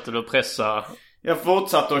fortsatte du att pressa... Jag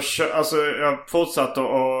fortsatte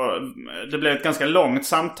och det blev ett ganska långt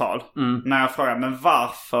samtal när jag frågade, men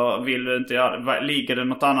varför vill du inte göra det? Ligger det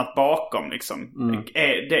något annat bakom liksom?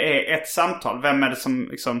 Det är ett samtal. Vem är det som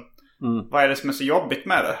liksom, vad är det som är så jobbigt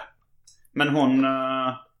med det? Men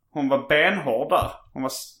hon var benhård där. Hon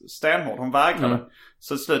var stenhård, hon vägrade.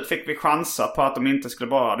 Så till slut fick vi chansa på att de inte skulle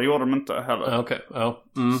bara. Det gjorde de inte heller.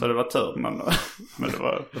 Så det var tur, men det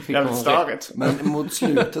var jävligt störigt. Men mot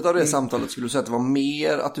slutet av det samtalet skulle du säga att det var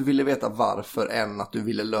mer att du ville veta varför än att du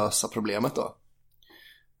ville lösa problemet då?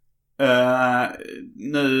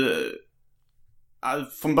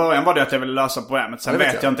 Från början var det att jag ville lösa problemet. Sen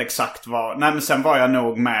vet jag inte exakt vad. Nej, men sen var jag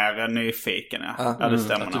nog mer nyfiken. Ja, det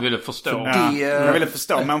stämmer. Att du ville förstå. Jag ville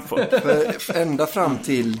förstå människor. För ända fram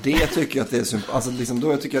till det tycker jag att det är alltså liksom,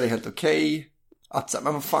 då tycker jag det är helt okej. Att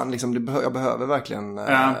men vad fan liksom, jag behöver verkligen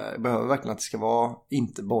att det ska vara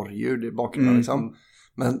inte borrljud i bakgrunden liksom.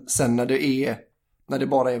 Men sen när det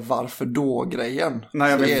bara är varför då grejen. När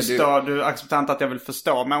jag vill förstå, du accepterar inte att jag vill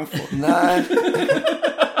förstå människor. Nej.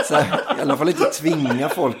 Så i alla fall inte tvinga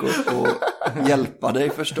folk att hjälpa dig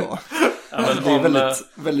förstå. Det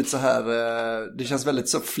är väldigt så här, det känns väldigt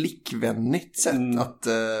så flickvänligt sätt att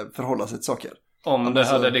förhålla sig till saker. Om det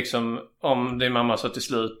hade liksom, om din mamma så till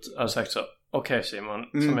slut hade sagt så, okej Simon,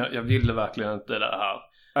 som jag ville verkligen inte det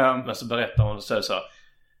här. Men så berättar hon så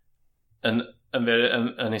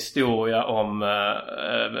en historia om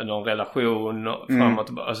någon relation framåt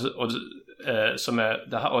och som är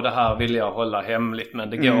det här, och det här vill jag hålla hemligt, men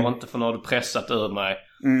det går inte för när du pressat ur mig.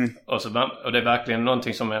 Och det är verkligen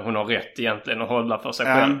någonting som hon har rätt egentligen att hålla för sig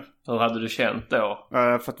själv. Hur hade du känt då?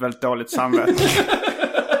 Jag har fått väldigt dåligt samvete.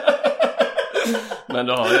 Men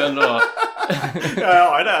du har ju ändå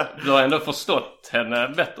du har ändå förstått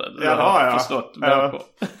henne bättre. Du har förstått människor.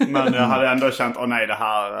 Men jag hade ändå känt, nej, det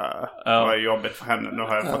här var jobbigt för henne. Nu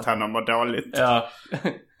har jag fått henne att må dåligt.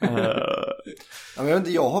 Men jag vet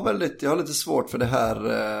inte, jag har lite svårt för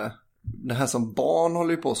det här som barn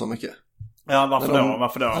håller ju på så mycket. Ja,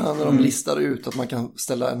 varför då? När de listar ut att man kan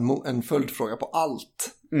ställa en följdfråga på allt.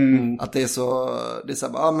 Att det är så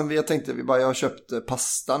här, men jag har köpt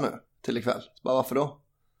pasta nu till ikväll. Så bara, varför då?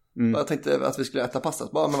 Jag tänkte att vi skulle äta pasta.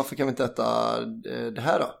 Så bara, men varför kan vi inte äta det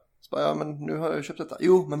här då? Så bara, men nu har jag köpt detta.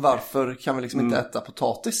 Jo, men varför kan vi liksom inte äta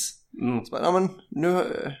potatis? Så bara, men nu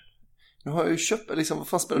har jag ju köpt, liksom, vad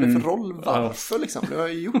fan spelar det för roll? Varför liksom? Nu har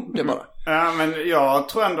jag gjort det bara. Ja, men jag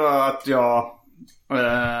tror ändå att jag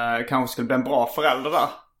kanske skulle bli en bra förälder där.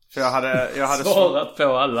 För jag hade svarat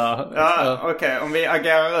på alla. Okej, om vi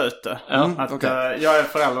agerar ut det. Jag är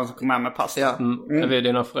föräldern som kommer med pasta. Vi är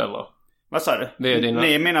dina föräldrar. Vad sa du?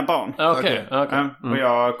 Ni är mina barn. Okej. Och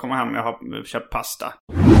jag kommer hem och jag har köpt pasta.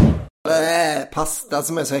 Pasta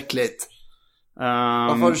som är så äckligt.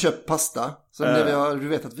 Varför har du köpt pasta? Så du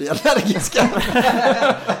vet att vi är allergiska.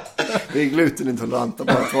 Vi är glutenintoleranta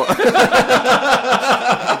bara två.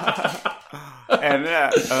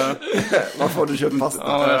 Varför har du köpt pasta?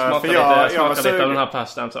 Jag smakar lite av den här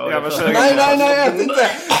pastan. Nej, ät inte.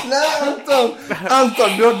 Nej, Anton,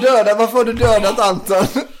 du har dödat. Varför har du dödat Anton?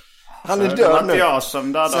 Han är död nu. Jag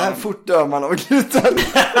som dödade. Så här fort dör man av gluten.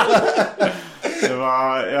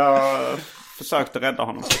 Jag försökte rädda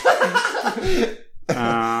honom.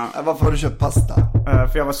 Varför har du köpt pasta?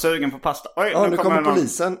 För jag var sugen på pasta. Oj, nu kommer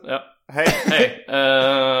polisen. Ja. Hej. Vi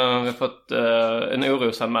har fått en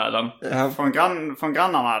orosanmälan. Från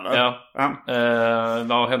grannarna eller? Ja.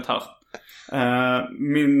 Vad har hänt här?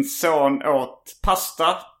 Min son åt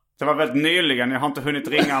pasta. Det var väldigt nyligen. Jag har inte hunnit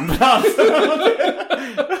ringa ambulans.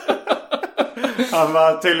 Han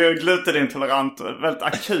var tydligen glutenintolerant. Väldigt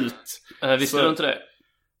akut. Visste du inte det?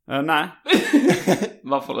 Nej.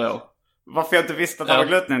 Varför då? Varför jag inte visste att han var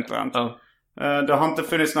glutenintolerant? Det har inte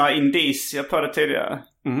funnits några indicier på det tidigare.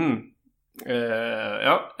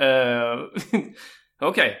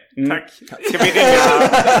 Okej, tack.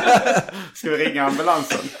 Ska vi ringa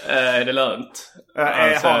ambulansen? Är det lönt?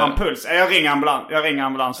 Har han puls? Jag ringer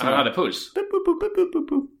ambulansen. Han hade puls.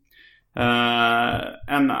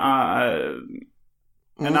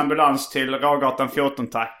 En ambulans till Rågatan 14,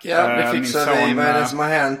 tack. Ja, det fixar vi. Vad är det som har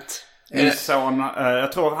hänt? Min son,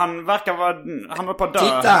 jag tror han verkar vara... Han var på att dö.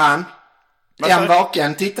 Tittar han? Är han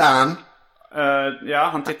vaken? Tittar han? Ja,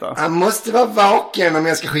 han tittar. Han måste vara vaken om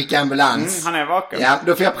jag ska skicka ambulans. Han är vaken. Ja,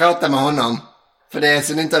 då får jag prata med honom. För det är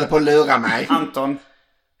så ni inte håller på att lura mig. Anton.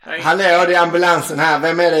 Hej. Hallå, det är ambulansen här.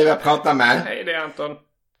 Vem är det jag pratar med? Hej, det är Anton.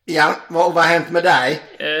 Ja, vad har hänt med dig?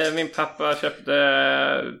 Min pappa köpte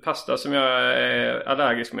pasta som jag är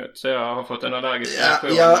allergisk mot. Så jag har fått en allergisk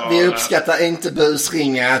reaktion. Ja, vi uppskattar inte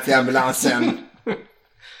busringar till ambulansen.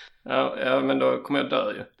 Ja, men då kommer jag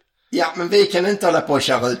dö ju. Ja, men vi kan inte hålla på och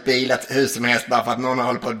köra ut bilar till hur som helst bara för att någon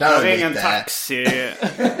håller på att dö lite.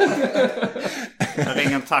 Jag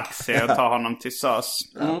ringer en taxi och tar honom till SÖS.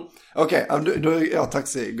 Okej, då är jag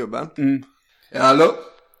taxigubben. Ja, hallå?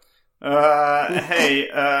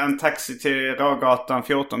 Hej, en taxi till Rågatan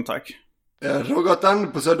 14, tack.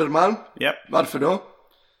 Rågatan på Södermalm? Japp. Varför då?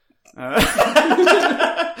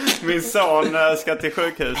 Min son ska till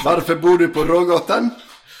sjukhus. Varför bor du på Rågatan?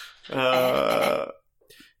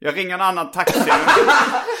 Jag ringer en annan taxi.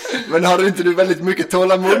 Men har inte du väldigt mycket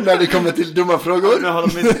tålamod när det kommer till dumma frågor? Nu har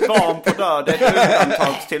de mitt barn på död. Det är ett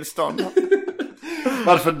undantagstillstånd.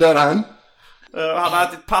 Varför dör han? Han har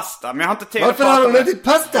ätit pasta, men jag har inte tid. Varför har han ätit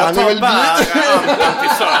pasta? Jag Han är tar väl bär till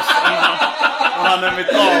SÖS. Och han är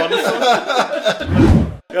mitt barn.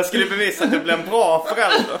 Jag skulle bevisa att jag blir en bra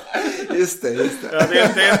förälder. Just det. Det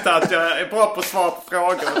är inte att jag är bra på att svara på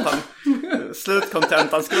frågor, utan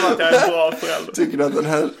slutkontentan skulle vara att jag är en bra förälder. Tycker du att den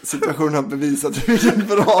här situationen har bevisat att du är en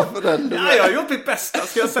bra förälder? Ja, jag har gjort mitt bästa,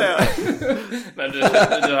 ska jag säga. Men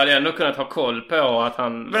du hade ändå kunnat ha koll på att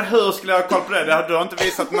han... Men hur skulle jag ha koll på det? Du har inte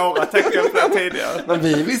visat några tecken på det tidigare. Men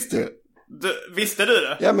vi visste ju. Visste du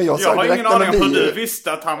det? Ja, men jag har ingen aning om hur vi... du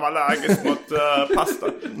visste att han var allergisk mot pasta.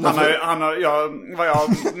 Vad jag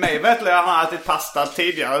mig vetligen har han ätit pasta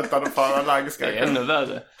tidigare utan att få allergiska. Det är ännu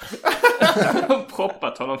värre.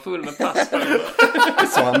 Proppat honom full med pasta.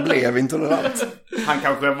 Så han blev intolerant. Han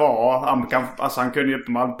kanske var, han kunde ju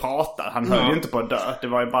inte mal prata. Han höll ju inte på att dö. Det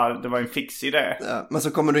var en fix idé. Ja, men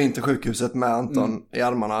så kommer du in till sjukhuset med Anton i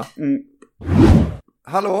armarna.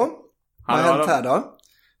 Hallå? Vad har hänt här då?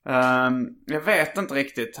 Jag vet inte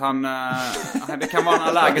riktigt. Det kan vara en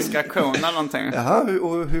allergisk reaktion eller någonting. Jaha,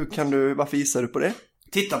 och varför gissar du på det?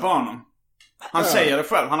 Titta på honom. Han säger det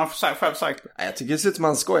själv. Han har själv sagt det. Jag tycker det ser ut som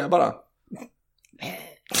han skojar bara.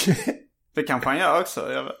 Det kanske han gör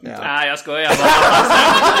också, jag vet inte. Nej, jag skojar bara.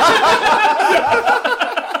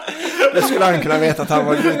 Det skulle han kunna veta att han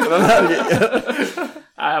var glutenallergiker.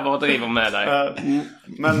 Nej, jag bara driver med dig.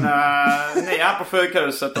 Men ni är på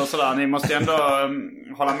sjukhuset och sådär. Ni måste ändå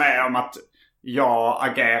hålla med om att jag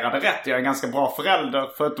agerade rätt. Jag är en ganska bra förälder,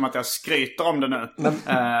 förutom att jag skryter om det nu.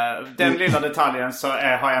 Den lilla detaljen så har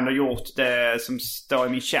jag ändå gjort det som står i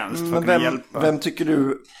min tjänst för att kunna hjälpa. Vem tycker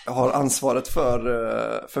du har ansvaret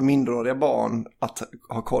för minderåriga barn att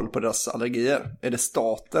ha koll på deras allergier? Är det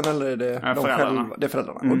staten eller är det de själva? Det är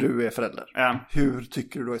föräldrarna och du är förälder. Ja. Hur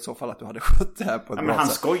tycker du då i så fall att du hade skött det här på ett bra men han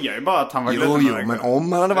sätt? skojar ju bara att han var glutenallergiker. Jo, men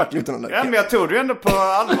om han hade varit glutenallergiker. Ja, men jag tog det ju ändå på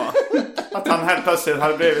allvar. Att han helt plötsligt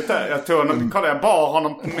hade blivit det. Jag tog honom, kolla, jag bar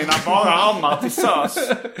honom på mina bara armar till SÖS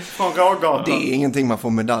från Rågatan. Det är ingenting man får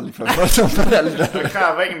medalj för som förälder. Jag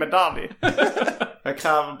kräver ingen medalj. Jag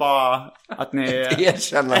kräver bara att ni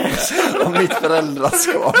erkänner om mitt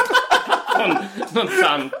föräldraskap. Någon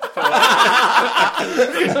sant på.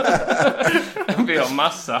 Vi har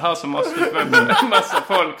massa här som måste massa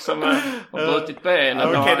folk som har brutit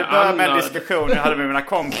benen. Okej, det började med en diskussion jag hade med mina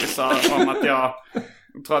kompisar om att jag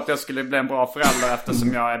tror att jag skulle bli en bra förälder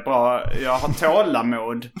eftersom jag är bra. Jag har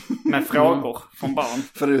tålamod med frågor från barn.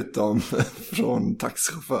 Förutom från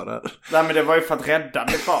taxichaufförer. Nej, men det var ju för att rädda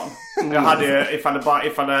mitt barn. Jag hade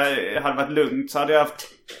ifall det hade varit lugnt så hade jag haft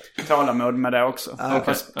tålamod med det också.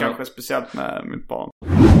 Kanske speciellt med mitt barn.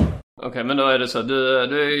 Okej, men då är det så. Du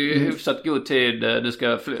är ju hyfsat god tid. Du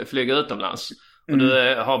ska flyga utomlands. Och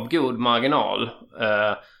du har god marginal.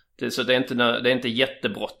 Så det är inte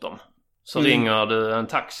jättebråttom. Så ringer du en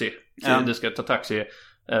taxi. Du ska ta taxi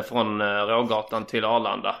från Rågatan till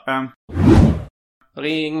Arlanda.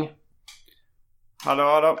 Ring.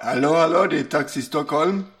 Hallå. Hallå, det är Taxi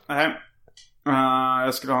Stockholm. Nej.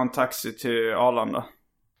 Jag skulle ha en taxi till Arlanda.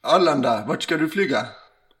 Arlanda, vart ska du flyga?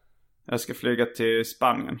 Jag ska flyga till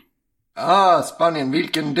Spanien. Spanien,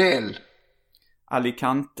 vilken del?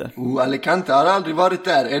 Alicante. Alicante, har aldrig varit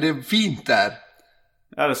där. Är det fint där?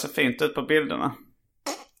 Ja, det ser fint ut på bilderna.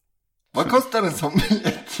 Vad kostar en sån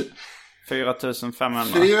biljett? 4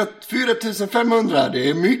 500. 4 500, det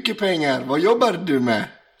är mycket pengar. Vad jobbar du med?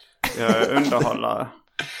 Jag är underhållare.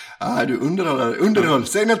 Du underhållare. Underhåll,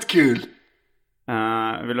 säg något kul.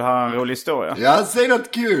 Vill du ha en rolig historia? Ja, säg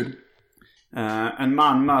något kul. En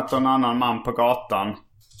man möter en annan man på gatan.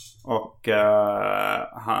 Och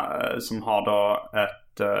som har då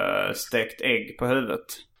ett stekt ägg på huvudet.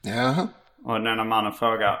 Ja. Och den ena mannen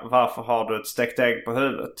frågar: varför har du ett stekt ägg på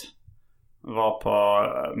huvudet? Varpå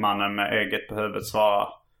mannen med ägget på huvudet svarar: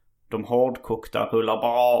 de hårdkokta rullar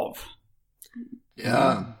bara av.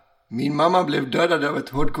 Ja, min mamma blev dödad av ett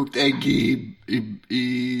hårdkokt ägg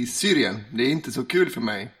i Syrien. Det är inte så kul för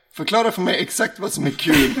mig. Förklara för mig exakt vad som är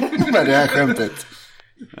kul med det här skämtet.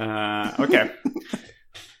 Okej.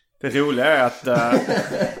 Det roliga är att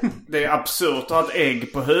det är absurt att ha ett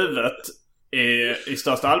ägg på huvudet i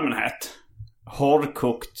största allmänhet.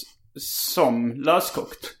 Hårdkokt som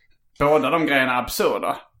löskokt. Båda de grejerna är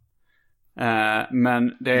absurda.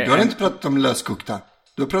 Men det du har inte pratat om löskokta.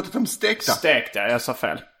 Du har pratat om stekta. Stekta, jag sa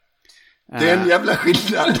fel. Det är en jävla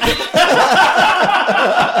skillnad.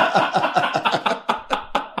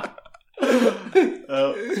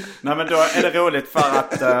 Nej, men då är det roligt för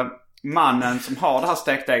att mannen som har det här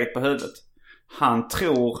stekta ägget på huvudet, han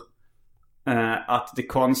tror att det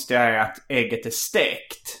konstiga är att ägget är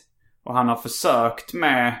stekt. Och han har försökt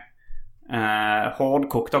med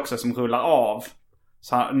hårdkokt också som rullar av.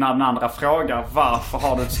 Så när den andra frågar varför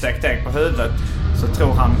har du ett stekt ägg på huvudet, så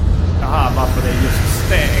tror han, jaha, varför det är just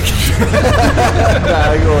stekt.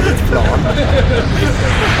 Där går ditt plan.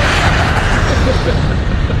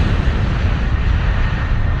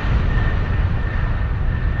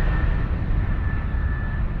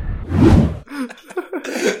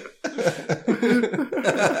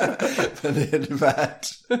 Men det är det värt.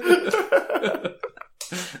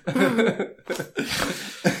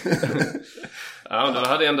 Ja, då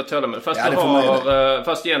hade jag ändå tålat med. Fast,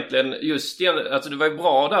 fast egentligen alltså det var ju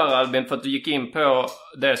bra där, Albin, för att du gick in på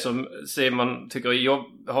det som Simon tycker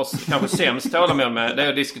har kanske sämst tålamod med. Det är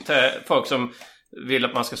att diskutera folk som vill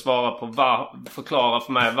att man ska svara på förklara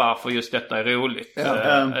för mig varför just detta är roligt.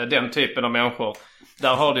 Den typen av människor.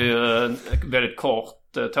 Där har du ju väldigt kort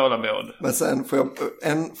tålamod. Men sen får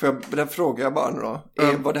jag fråga bara nu då.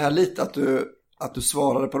 Var det här lite att du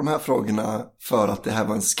svarade på de här frågorna för att det här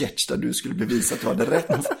var en sketch där du skulle bevisa att du hade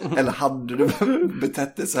rätt? Eller hade du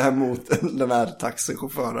betett dig så här mot den här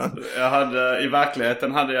taxichauffören? I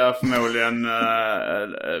verkligheten hade jag förmodligen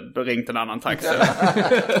ringt en annan taxi.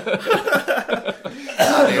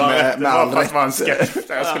 Det var för att vara en sketch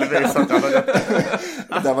där jag skulle visa att jag hade rätt.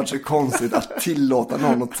 Det har varit så konstigt att tillåta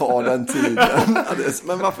någon att ta den tiden.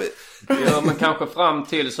 Men varför? Ja, men kanske fram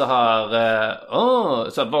till så här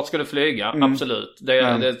så vart ska du flyga? Absolut.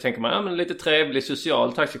 Det tänker man, men lite trevlig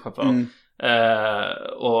social taxichaufför.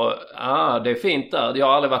 Och det är fint där. Jag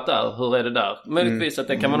har aldrig varit där. Hur är det där? Möjligtvis att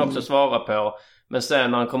det kan man också svara på. Men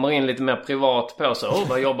sen när han kommer in lite mer privat på sig,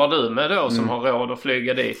 vad jobbar du med då som har råd att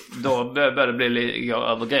flyga dit? Då börjar det bli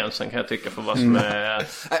över gränsen, kan jag tycka, för vad som är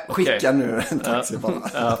skicka nu en taxi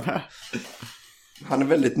bara. Han är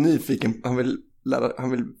väldigt nyfiken. Han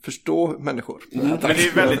vill förstå människor. Men det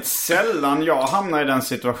är väldigt sällan jag hamnar i den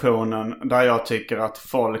situationen där jag tycker att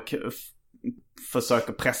folk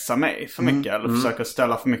försöker pressa mig för mycket. Eller försöker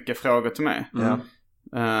ställa för mycket frågor till mig.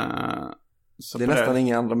 Så det är nästan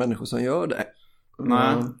inga andra människor som gör det.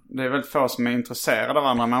 Nej, det är väl få som är intresserade av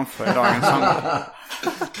andra människor i dagens samhälle.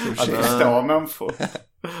 Att förstå människor.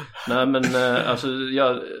 Nej, men alltså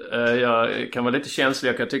jag kan vara lite känslig.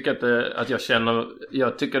 Jag kan tycka att jag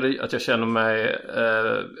känner mig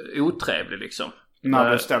otrevlig liksom.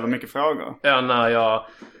 När du ställer mycket frågor. Ja,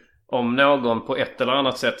 om någon på ett eller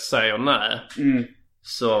annat sätt säger nej,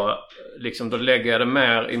 så liksom då lägger jag det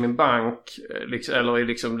mer i min bank liksom, eller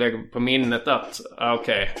liksom lägger på minnet att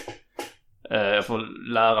okej, jag får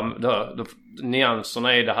lära mig då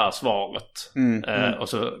nyanserna i det här svaret. Och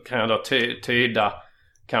så kan jag då tyda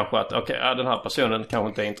kanske att den här personen kanske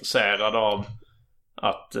inte är intresserad av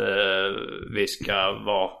att vi ska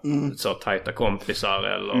vara så tajta kompisar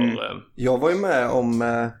eller... Jag var ju med om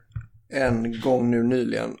en gång nu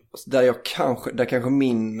nyligen där kanske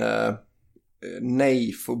min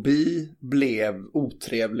nej-fobi blev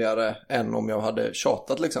otrevligare än om jag hade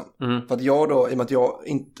tjatat liksom. För att jag då, i och med att jag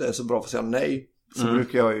inte är så bra för att säga nej, så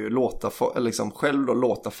brukar jag ju själv då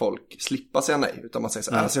låta folk slippa säga nej. Utan man säger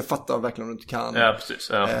så här, alltså jag fattar verkligen om du inte kan. Ja, precis.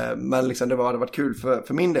 Ja. Men liksom det hade varit kul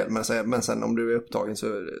för min del. Men sen om du är upptagen så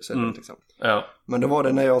är det inte liksom. Ja. Men då var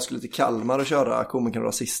det när jag skulle till Kalmar och köra Komikern och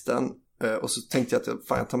Rasisten. Och så tänkte jag att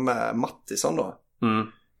jag tar med Mattisson då.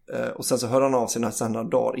 Och sen så hörde han av sig några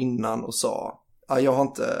dagar innan och sa: jag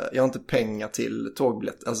har inte pengar till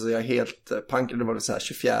tågbiljett. Alltså jag är helt pankad. Det var det så här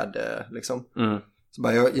 24 liksom. Så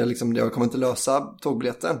bara, jag kommer inte lösa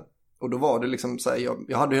tågbiljetten. Och då var det liksom så här,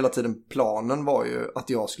 jag hade ju hela tiden, planen var ju att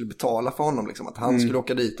jag skulle betala för honom liksom, att han skulle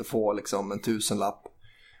åka dit och få liksom 1000-lapp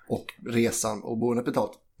och resan och boendet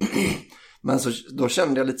betalt. Men så då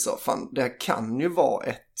kände jag lite så, fan, det här kan ju vara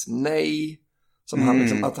ett nej som han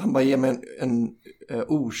liksom, att han bara ger mig en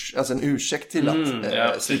ursäkt till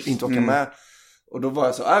att inte åka med. Och då var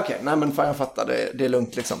jag så, okej, nej men fan, jag fattar det är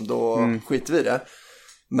lugnt liksom, då skiter vi i det.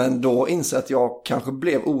 Men då inser jag att jag kanske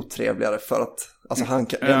blev otrevligare för att alltså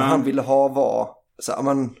han ville ha var så här,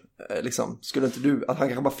 men liksom, skulle inte du, att han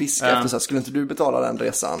kanske bara fiskar efter så här, skulle inte du betala den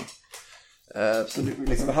resan? Så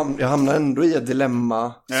liksom, jag hamnar ändå i ett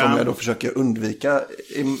dilemma som jag då försöker undvika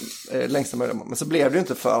längsta möjliga. Men så blev det ju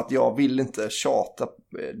inte, för att jag vill inte tjata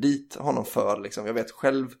dit honom för liksom, jag vet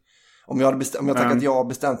själv om jag tänker att jag har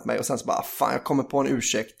bestämt mig och sen så bara, fan, jag kommer på en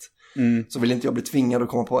ursäkt. Så vill inte jag bli tvingad att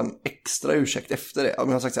komma på en extra ursäkt efter det. Om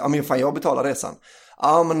jag har sagt så här, men fan, jag betalar resan.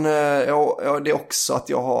 Men det är också att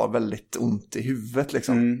jag har väldigt ont i huvudet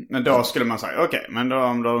liksom. Men då skulle man säga, okej, men då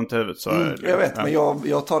om du har ont i huvudet så är det... Jag vet, men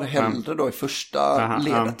jag tar det hellre då i första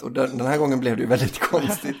ledet. Och den här gången blev det ju väldigt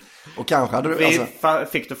konstigt. Och kanske hade du...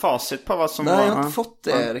 Fick du facit på vad som var? Nej, jag har inte fått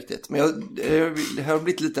det riktigt. Men det har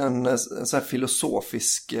blivit lite en så här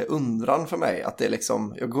filosofisk undran för mig. Att det är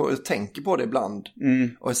liksom, jag går och tänker på det ibland.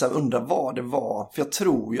 Och så här undrar vad det var. För jag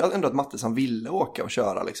tror ju ändå att Mattisson ville åka och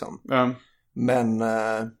köra liksom.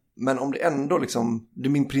 Men om det ändå liksom,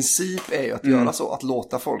 min princip är ju att göra så, att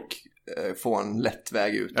låta folk få en lätt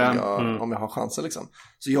väg ut om jag har chansen liksom.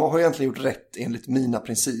 Så jag har egentligen gjort rätt enligt mina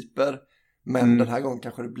principer. Men den här gången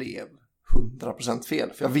kanske det blev 100% fel.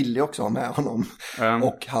 För jag ville ju också ha med honom.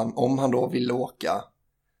 Och om han då ville åka,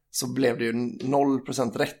 så blev det ju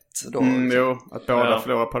 0% rätt då. Jo, att båda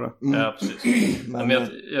förlorar på det. Ja, precis. Men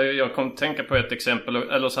jag kom att tänka på ett exempel.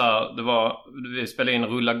 Eller så här, vi spelade in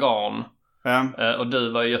Rulla Garn. Och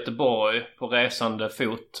du var i Göteborg på resande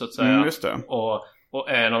fot så att säga. Just det. Och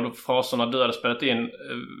en av de fraserna du hade spelat in,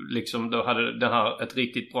 liksom, då hade den här ett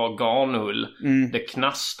riktigt bra garnull. Det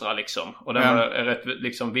knastrar liksom. Och den var rätt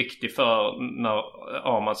liksom viktig för när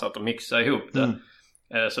Arman satt och mixade ihop det.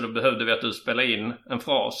 Så då behövde vi att du spelade in en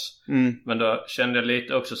fras. Men då kände jag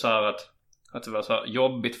lite också så här att det var så här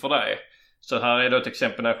jobbigt för dig. Så här är då ett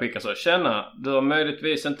exempel när jag skickar så: Tjena, du har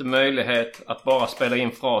möjligtvis inte möjlighet att bara spela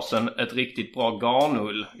in frasen ett riktigt bra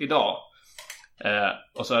garnull idag.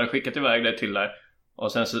 Och så har jag skickat iväg det till dig.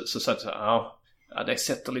 Och sen så sa jag så här, det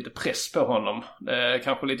sätter lite press på honom. Det är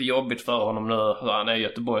kanske lite jobbigt för honom nu, han är i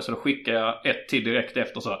Göteborg. Så då skickar jag ett till direkt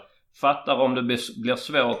efter så: fattar om det blir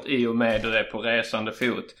svårt i och med det är på resande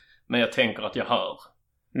fot. Men jag tänker att jag hör.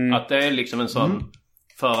 Att det är liksom en sån...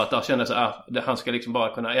 För att jag kände så han ska liksom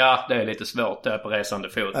bara kunna, det är lite svårt där på resande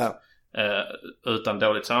fot. Utan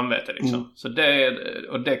dåligt samvete liksom. Så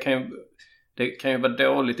det kan ju vara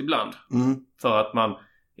dåligt ibland. För att man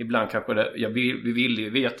ibland kanske vi vill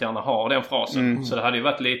ju gärna ha den frasen. Så det hade ju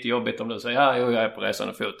varit lite jobbigt om du säger jag är på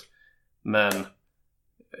resande fot. Men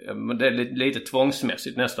det är lite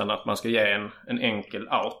tvångsmässigt nästan att man ska ge en enkel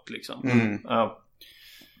out liksom.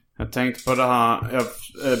 Jag tänkte på det här,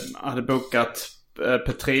 jag hade bokat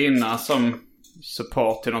Petrina som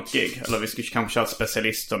support till något gig. Eller vi skulle kanske köra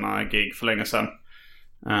specialisterna gig för länge sedan.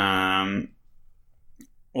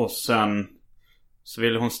 Och sen så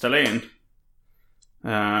ville hon ställa in.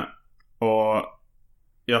 Och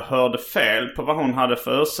jag hörde fel på vad hon hade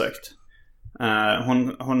för ursäkt.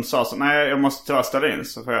 Hon sa så: nej, jag måste tyvärr ställa in.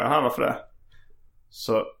 Så får jag höra för det.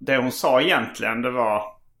 Så det hon sa egentligen, det var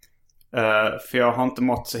för jag har inte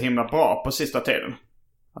mått så himla bra på sista tiden.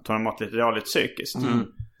 Att hon har mått lite dåligt psykiskt.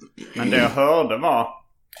 Men det jag hörde var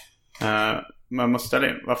man måste ställa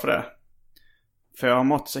in. Varför det? För jag har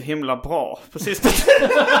mått så himla bra på sista tiden.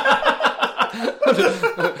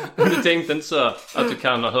 Du tänkte inte så att du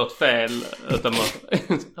kan ha hört fel, utan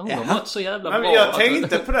hon har mått så jävla bra. Men jag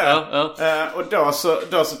tänkte på det. Och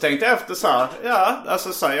då så tänkte jag efter så här. Ja,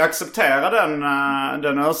 alltså så här, jag accepterar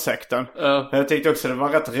den ursäkten. Jag tyckte också det var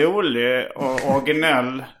rätt rolig och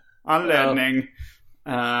originell anledning.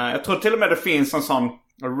 Jag tror till och med det finns en sån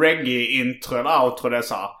reggae-intro eller outro. Det är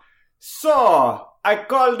så här. So, I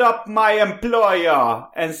called up my employer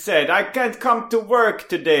and said I can't come to work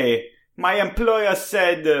today. My employer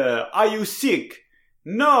said, are you sick?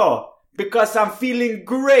 No, because I'm feeling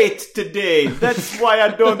great today. That's why I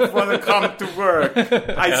don't want to come to work.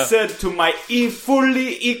 I said to my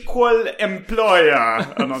fully equal employer.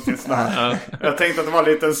 Eller någonting sådär. Jag tänkte att det var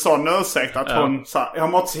lite en sån ursäkt. Att hon sa, jag har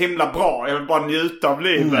mått så himla bra. Jag vill bara njuta av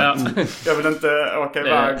livet. Jag vill inte åka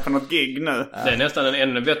iväg på något gig nu. Det är nästan en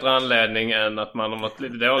ännu bättre anledning än att man har mått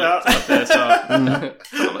lite dåligt. Att det är så,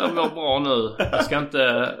 jag mår bra nu. Jag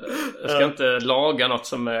ska inte laga något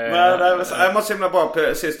som är... Nej, jag mår så himla bra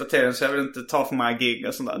på sista tiden. Så jag vill inte ta för många gig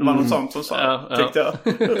och sånt där. Det var något sånt som sa, tyckte jag.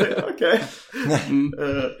 Okej.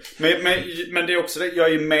 Men det är också det.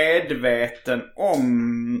 Jag är medveten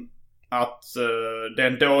om att det är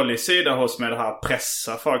en dålig sida hos mig, det här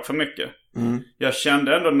pressa folk för mycket. Jag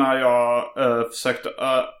kände ändå när jag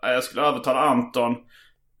jag skulle övertala Anton.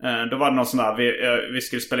 Då var det någon sån där, vi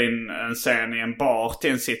skulle spela in en scen i en bar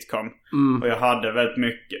till en sitcom. Och jag hade väldigt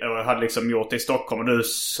mycket, och jag hade liksom gjort det i Stockholm. Och du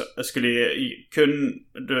skulle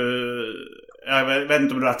jag vet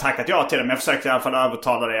inte om du har tackat ja till det, men jag försökte i alla fall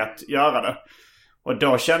övertala dig att göra det. Och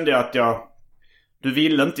då kände jag att du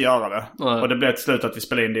ville inte göra det. Och det blev till slut att vi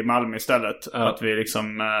spelade in det i Malmö istället. Att vi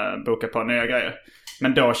liksom bokade på nya grejer.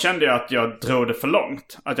 Men då kände jag att jag drog det för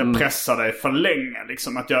långt. Att jag pressade dig för länge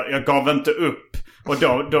liksom. Att jag gav inte upp. Och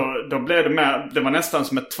då blev det var nästan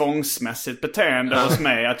som ett tvångsmässigt beteende hos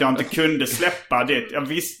mig. Att jag inte kunde släppa det. Jag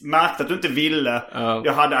märkte att du inte ville.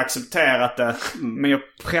 Jag hade accepterat det. Men jag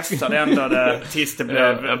pressade ändå det tills det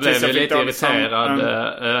blev... Jag blev lite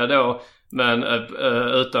irriterad då. Men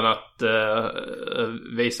utan att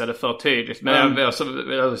visa det för tydligt. Men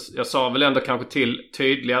jag sa väl ändå kanske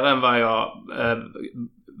tydligare än vad jag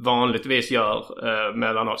vanligtvis gör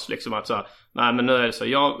mellan oss. Liksom att så, nej men nu är det så,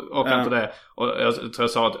 jag orkar inte det. Och jag tror jag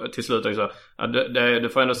sa till slut också, du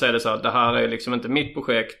får ändå säga det så att det här är liksom inte mitt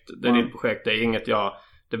projekt. Det är ditt projekt, det är inget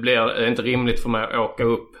det blir inte rimligt för mig att åka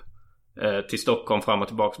upp till Stockholm fram och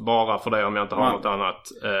tillbaka bara för det om jag inte har något annat.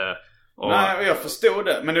 Nej, jag förstod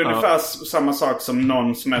det. Men det är ungefär samma sak som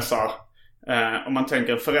någon som är så om man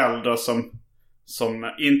tänker förälder som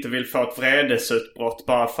inte vill få ett vredesutbrott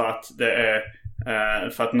bara för att det är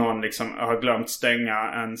för att någon liksom har glömt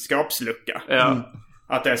stänga en skåpslucka.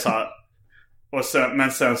 Att det är så här.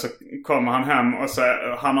 Men sen så kommer han hem och så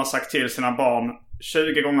han har sagt till sina barn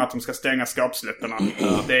 20 gånger att de ska stänga skåpsluckorna.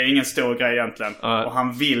 Det är ingen stor grej egentligen. Och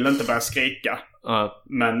han vill inte börja skrika.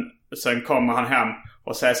 Men sen kommer han hem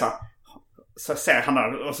och säger så här. Så ser han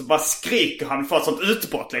där och så bara skriker han för ett sånt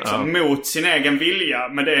utbrott liksom, mot sin egen vilja.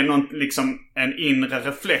 Men det är någon, liksom, en inre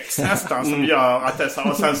reflex nästan som gör att det är så.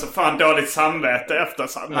 Och sen så får han dåligt samvete efter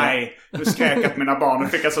så. Nej, du skrek att mina barn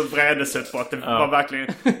fick ett sånt vredesutbrott. Det var verkligen,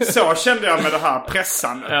 så kände jag med det här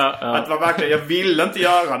pressandet. Att det var verkligen, jag ville inte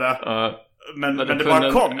göra det. Men det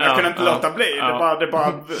bara kom. Jag kunde inte låta bli.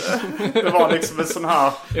 Det var liksom en sån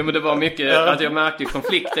här... Ja, men det var mycket att jag märkte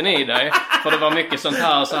konflikten i dig. För det var mycket sånt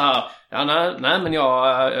här så här. Ja, nej men jag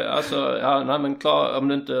alltså, nej men klar, om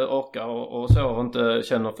du inte orkar och så och inte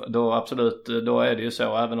känner, då absolut, då är det ju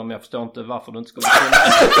så, även om jag förstår inte varför du inte skulle kunna.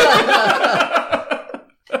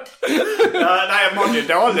 Nej, jag mådde ju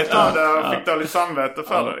dåligt av det. Jag fick dåligt samvete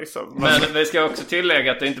för det liksom. Men vi ska också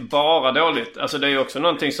tillägga att det är inte bara dåligt. Alltså det är ju också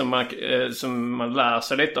någonting som man lär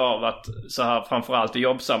sig lite av, att så här, framförallt i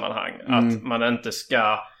jobbsammanhang, att man inte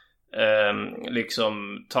ska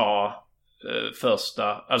liksom ta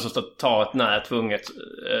ta ett nej tvunget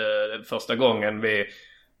första gången vid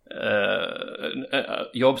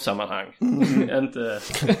jobbsammanhang. Inte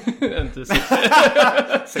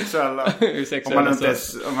sexuella.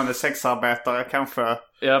 Om man är sexarbetare kanske.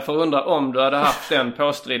 Jag får undra om du hade haft den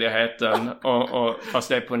påstridigheten och fast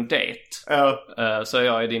det är på en dejt. Så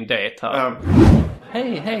jag är din dejt här.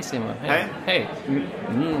 Hej Simon. Hej.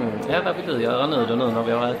 Ja, vad vill du göra nu då, när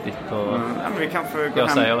vi har ätit på... men vi kan få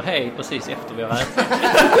jag säger hej precis efter vi har ätit.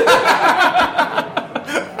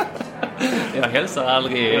 Jag hälsar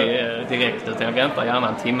aldrig direkt, utan jag väntar gärna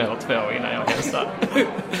en timme eller 2 innan jag hälsar.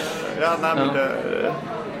 Ja, nej, men det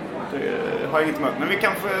har inget emot. Men vi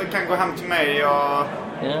kan gå hem till mig och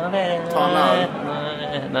ta en öl.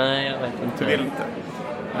 Nej, jag vet inte. Du vill inte?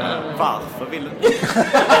 Varför vill du inte?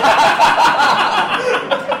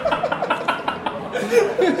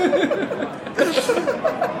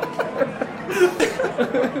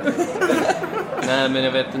 men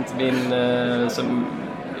jag vet inte.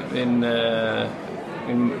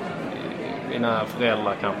 Mina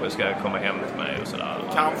föräldrar kanske ska komma hem till mig och sådär.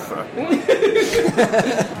 Kanske.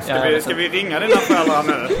 Ska vi ringa dina föräldrar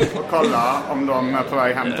nu och kolla om de är på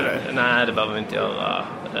väg hem till dig? Nej, det behöver vi inte göra.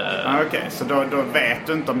 Okej, så då vet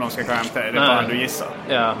du inte om de ska komma hem till dig. Det är bara du gissar.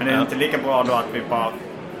 Ja, men det är inte lika bra då att vi bara...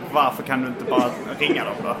 Varför kan du inte bara ringa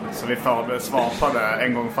dem då? Så vi får svar på det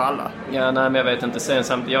en gång för alla. Ja, nej, men jag vet inte.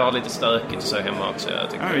 Sen jag har lite stökigt så hemma också. Jag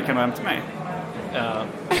tycker vi kan hem till mig. Ja.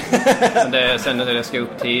 Men sen jag ska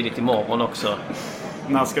upp tidigt imorgon också.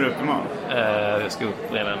 När ska du upp imorgon? Jag ska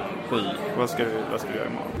upp redan 7. Vad ska du göra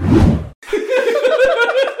imorgon?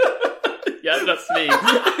 Jävla svin.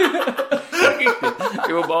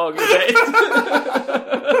 Riktigt obehagligt.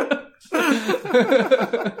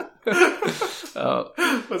 Ja.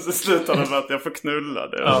 Och så slutar det med att jag får knulla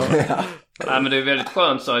det. Ja. Nej, men det är väldigt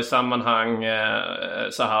skönt så i sammanhang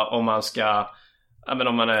så här om man ska... Ja, men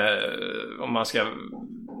om man ska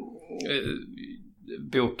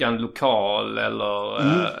boka en lokal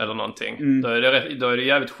eller någonting. Då är det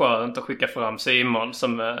jävligt skönt att skicka fram Simon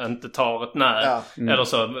som inte tar ett nej. Eller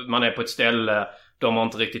så man är på ett ställe, de har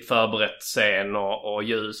inte riktigt förberett scen och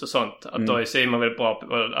ljus och sånt. Att då är Simon väldigt bra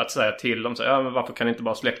på att säga till dem så, ja, men varför kan ni inte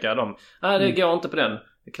bara släcka dem? Nej, det går inte på den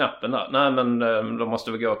knappen där. Nej, men då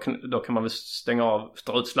måste vi gå, då kan man väl stänga av,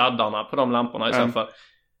 dra ut sladdarna på de lamporna i så fall.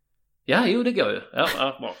 Ja, jo, det går ju. Ja,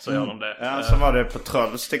 bra, så gör de det. Ja, så var det på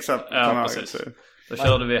Trölls till exempel. Ja, precis. Då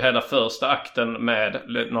körde vi hela första akten med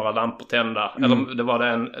några lampor tända. Eller det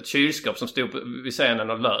var ett kylskåp som stod vid scenen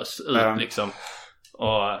och lös ut liksom.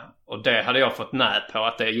 Och det hade jag fått nät på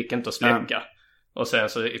att det gick inte att släcka. Och sen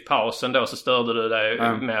så i pausen då så störde du dig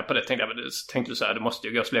med på det. Tänkte du så här, det måste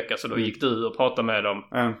ju gå att släcka. Så då gick du och pratade med dem.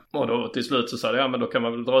 Och då till slut så sa du, ja men då kan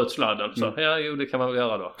man väl dra ut sladden. Så ja, jo det kan man väl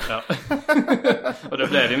göra då. Ja. Och då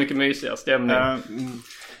blev det mycket mysigare stämning.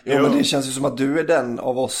 Jo, men det känns ju som att du är den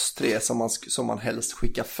av oss tre som man helst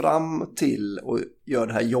skickar fram till och gör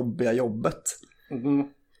det här jobbiga jobbet.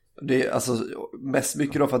 Det är alltså mest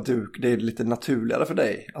mycket då för att det är lite naturligare för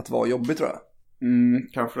dig att vara jobbig, tror jag.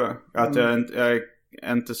 Kanske det. Att jag är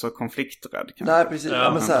inte så konflikträdd. Nej, precis.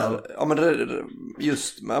 Ja, men så här,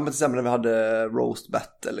 just till exempel när vi hade roast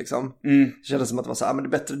battle liksom. Det kändes som att det var så här, men det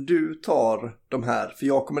är bättre du tar de här, för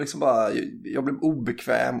jag kommer liksom jag blir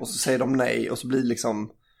obekväm och så säger de nej och så blir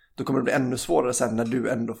liksom, då kommer det bli ännu svårare sen när du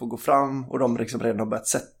ändå får gå fram och de liksom redan har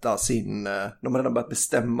börjat de har redan börjat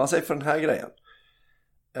bestämma sig för den här grejen.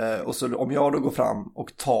 Och så om jag då går fram och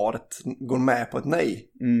går med på ett nej,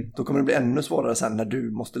 då kommer det bli ännu svårare sen när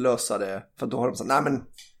du måste lösa det, för då har de sagt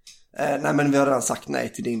nej men vi har redan sagt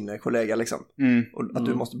nej till din kollega liksom. Och att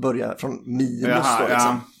du måste börja från minus då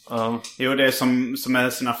liksom. Jo, det är som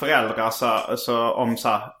med sina föräldrar så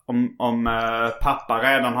om pappa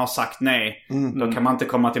redan har sagt nej, då kan man inte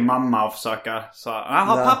komma till mamma och försöka så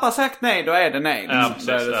har pappa sagt nej, då är det nej. Ja, precis,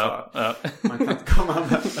 man kan inte komma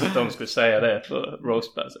med. De skulle säga det för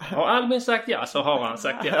roast battle. Har Albin sagt ja, så har han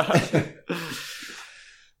sagt ja.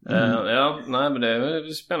 Ja, nej, men det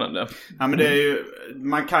är spännande. Ja, men det är ju,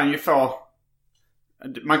 man kan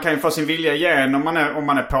ju få sin vilja igen om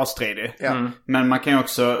man är påstridig. Men man kan ju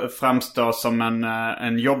också framstå som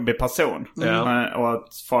en jobbig person. Och att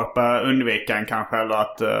folk bör undvika en kanske, eller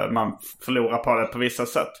att man förlorar på det på vissa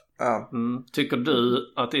sätt. Tycker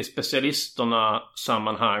du att i specialisterna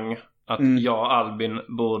sammanhang att jag och Albin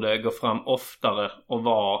borde gå fram oftare och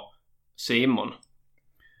vara Simon?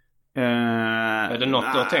 Är det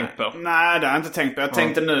något du har tänkt på? Nej, det har jag inte tänkt på. Jag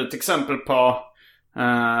tänkte nu till exempel på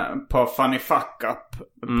Funny Fuck Up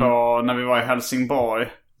när vi var i Helsingborg.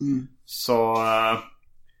 Så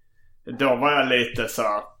då var jag lite så,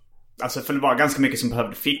 alltså för det var ganska mycket som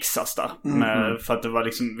behövde fixas där. För att det var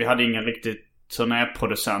liksom, vi hade ingen riktig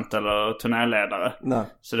turnéproducent eller turnéledare.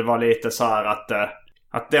 Så det var lite så här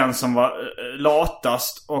att den som var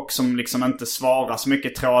latast och som liksom inte svarade så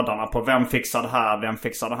mycket trådarna på vem fixar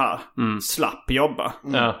det här slapp jobba.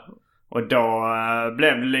 Och då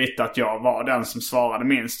blev det lite att jag var den som svarade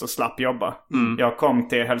minst och slapp jobba. Jag kom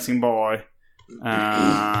till Helsingborg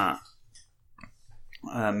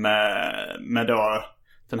med då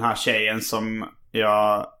den här tjejen som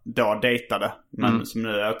jag då dejtade, men som nu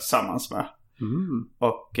är jag tillsammans med.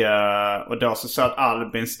 Och då så att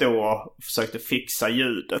Albin stod och försökte fixa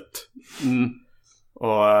ljudet.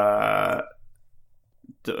 Och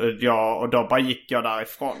då bara gick jag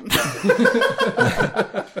därifrån.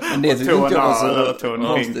 Men det tycker inte jag var så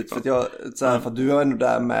konstigt, för att du var ändå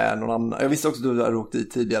där med någon annan. Jag visste också att du hade åkt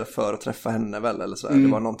dit tidigare för att träffa henne väl, eller så här.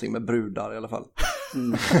 Det var någonting med brudar i alla fall.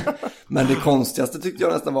 Men det konstigaste tyckte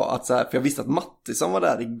jag nästan var att så här, för jag visste att Mattisson var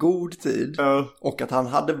där i god tid och att han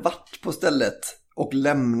hade varit på stället och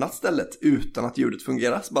lämnat stället utan att ljudet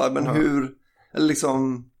fungerar. Så bara, men hur, eller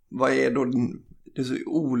liksom, vad är då det är så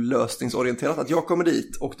olösningsorienterat att jag kommer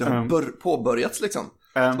dit och det har påbörjats liksom.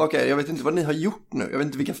 Okej, jag vet inte vad ni har gjort nu. Jag vet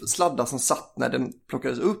inte vilka sladdar som satt när den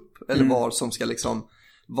plockades upp. Eller vad som ska liksom,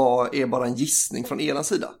 vad är bara en gissning från ena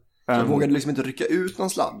sida. Så jag vågade liksom inte rycka ut någon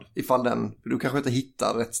sladd ifall den, för du kanske inte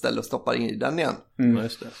hittar rätt ställe och stoppar in i den igen.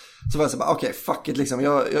 Just det. Så var jag så bara, okej, fuck it liksom.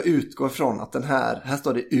 Jag utgår från att den här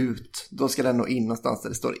står det ut. Då ska den nå in någonstans där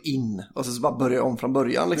det står in. Och så bara börjar jag om från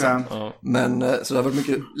början liksom. Men så det har varit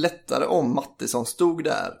mycket lättare om Mattisson stod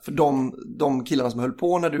där. För de killarna som höll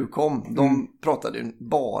på när du kom, de pratade ju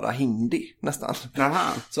bara hindi nästan.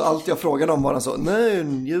 Så allt jag frågade om var så,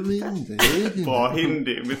 nej, jag vet inte. Bra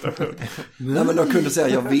hindi-imitation. Nej, men de kunde säga,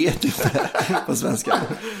 jag vet inte på svenska.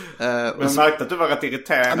 Men märkte att du var rätt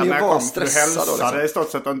irriterad när jag kom. Du hälsade i stort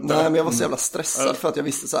sett inte. Nej, men jag var så jävla stressad för att jag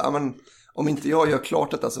visste så här, men om inte jag gör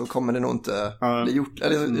klart detta så kommer det nog inte bli gjort.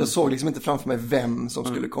 Eller jag såg liksom inte framför mig vem som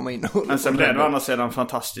skulle komma in. Men sen blev det å andra sidan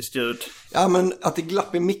fantastiskt ljud. Ja, men att det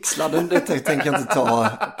glapp i mixladden, det tänker jag inte ta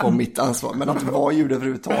på mitt ansvar. Men att det var ljud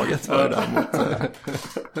överhuvudtaget var det däremot.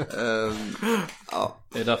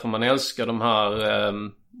 Det är därför man älskar de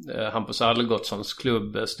här Hampus Algotssons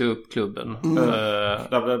klubb, ståuppklubben.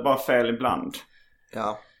 Det var bara fel ibland.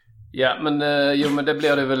 Ja, men men det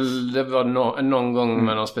blir det väl. Det var någon gång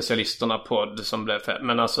med någon specialisterna-podd som blev fel.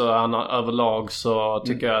 Men alltså överlag så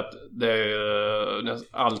tycker jag att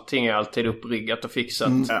allting är alltid uppriggat och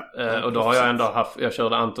fixat. Och då har jag ändå jag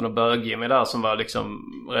körde Anton och Bög-Jimmy där som var liksom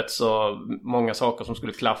rätt så många saker som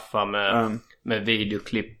skulle klaffa med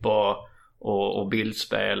videoklipp och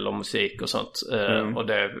bildspel och musik och sånt. Och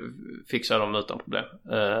det fixar de utan problem.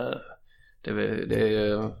 Det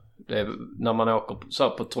är, när man åker så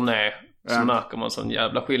på turné så märker man sån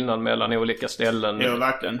jävla skillnad mellan olika ställen. Ja,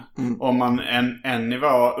 verkligen. Om man en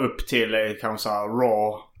nivå upp till kanske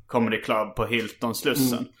Raw Comedy Club på Hilton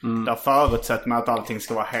Slussen. Där förutsätter man att allting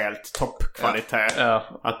ska vara helt toppkvalitet.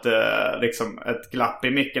 Att liksom ett glapp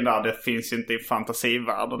i micken där, det finns inte i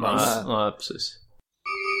fantasivärlden. Nej, precis.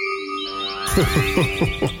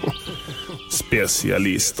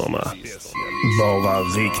 Specialisterna. Bara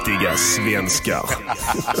riktiga svenskar.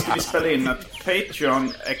 Ska vi spela in ett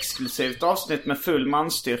Patreon-exklusivt avsnitt med full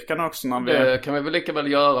manstyrkan också? När vi... Det kan vi väl lika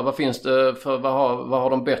väl göra. Vad finns det för, vad har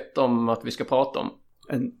de bett om att vi ska prata om?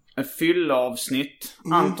 En fylleavsnitt.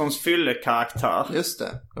 Antons fyllekaraktär. Just det.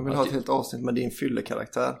 Jag vill ha ett helt avsnitt med din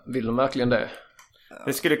fyllekaraktär. Vill de verkligen det?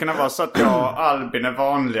 Det skulle kunna vara så att jag och Albin är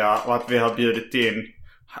vanliga och att vi har bjudit in...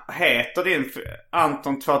 Heter din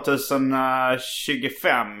Anton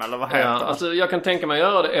 2025 eller vad heter det? Alltså jag kan tänka mig att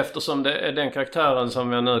göra det eftersom det är den karaktären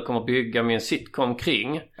som jag nu kommer bygga min sitcom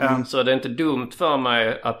kring. Så det är inte dumt för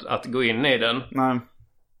mig att gå in i den. Nej.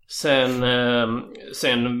 Sen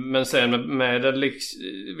med det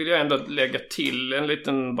vill jag ändå lägga till en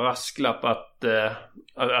liten brasklapp att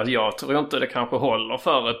jag tror inte det kanske håller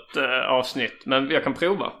för ett avsnitt, men jag kan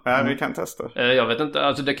prova. Ja, vi kan testa. Jag vet inte,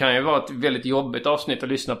 alltså det kan ju vara ett väldigt jobbigt avsnitt att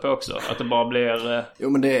lyssna på också, att det bara blir Jo,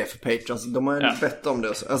 men det är för Patreons, de har ju bett om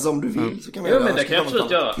det. Alltså om du vill så kan vi göra det. Jo, men det kan jag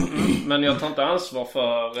absolut göra. Men jag tar inte ansvar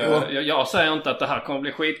för jag säger inte att det här kommer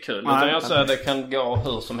bli skitkul, utan jag säger att det kan gå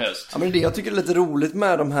hur som helst. Ja, men det jag tycker är lite roligt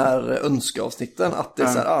med de här önskeavsnitten, att det är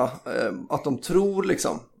så här, att de tror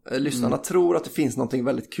liksom, lyssnarna tror att det finns någonting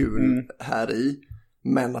väldigt kul här i,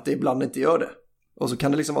 men att det ibland inte gör det. Och så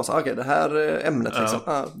kan det liksom vara så, okej, det här ämnet liksom.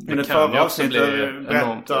 Men det kan ju också bli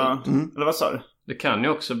berätta, eller vad sa du? Det kan ju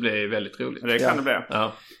också bli väldigt roligt. Det kan det bli.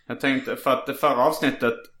 Ja. Jag tänkte, för att det förra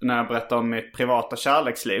avsnittet när jag berättade om mitt privata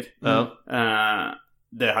kärleksliv,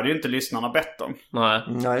 det hade ju inte lyssnarna bett om. Nej,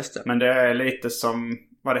 just det. Men det är lite som,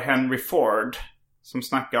 var det Henry Ford som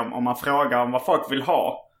snackar om man frågar om vad folk vill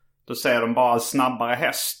ha, då säger de bara snabbare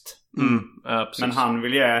häst. Men han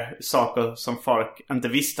vill ge saker som folk inte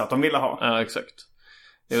visste att de ville ha. Ja, exakt.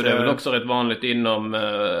 Jo, det är väl också rätt vanligt inom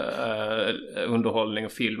underhållning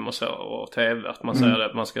och film och så, och tv, att man säger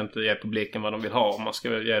att man ska inte ge publiken vad de vill ha, man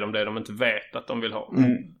ska ge dem det de inte vet att de vill ha.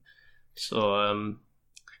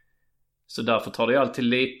 Så därför tar det alltid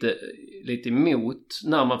lite emot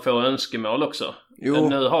när man får önskemål också. Jo.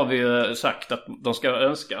 Nu har vi ju sagt att de ska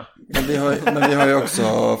önska. Men vi har ju också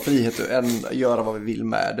frihet att göra vad vi vill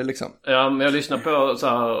med det liksom. Ja, men jag lyssnar på så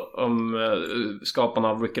här om skaparna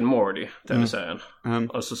av Rick and Morty, tv-serien.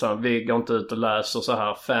 Och så sa vi går inte ut och läser så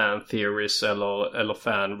här fan theories eller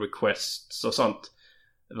fan requests och sånt.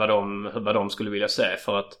 Vad de skulle vilja se,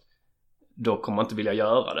 för att då kommer man inte vilja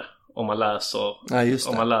göra det. Om man läser,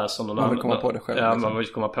 om man läser någon annan. Man vill komma på det själv. Ja, man vill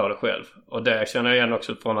komma på det själv. Och det känner jag igen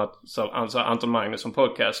också från att Anton Magnusson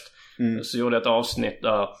podcast. Så gjorde ett avsnitt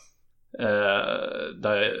där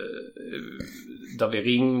där vi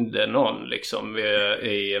ringde någon liksom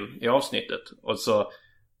i avsnittet. Och så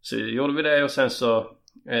gjorde vi det, och sen så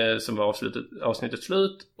var avsnittet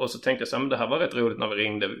slut. Och så tänkte jag så här, men det här var rätt roligt när vi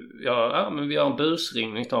ringde. Men vi gör en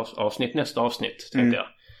busringning nästa avsnitt, tänkte jag.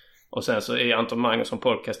 Och sen så i Anton Magnusson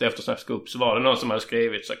podcast eftersnacksgrupp så var det någon som hade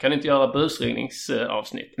skrivit så kan ni inte göra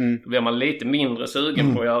busringningsavsnitt. Då blir man lite mindre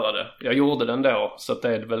sugen på att göra det. Jag gjorde den då, så att det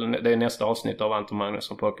är nästa avsnitt av Anton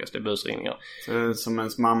Magnusson podcast, det är busringningar. Så, som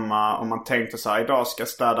ens mamma, om man tänkte så här, idag ska jag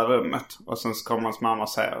städa rummet, och sen så kommer ens mamma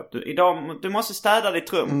säga du måste städa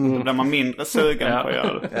ditt rum. Då blir man mindre sugen på att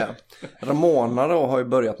göra det. Ja. Ramona då har ju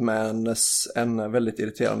börjat med en väldigt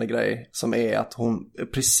irriterande grej, som är att hon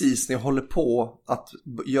precis när jag håller på att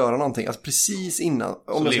göra någonting, alltså precis innan,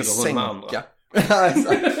 om jag ska sänka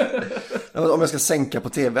om jag ska sänka på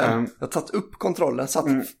tv, jag har tagit upp kontrollen, satt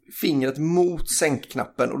fingret mot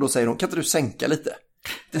sänkknappen, och då säger hon, kan inte du sänka lite?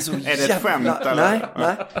 Det är så är det ett skämt eller?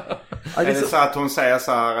 Nej. Är det så att hon säger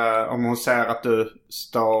så här, om hon säger att du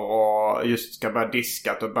står och just ska börja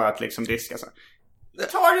diska, att du börjat liksom diska så här,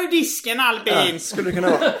 tar du disken, Albin? Ja, skulle kunna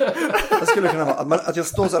vara. Det skulle kunna vara att jag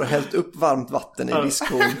står så här och hällt upp varmt vatten i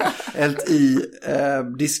diskhon, hällt i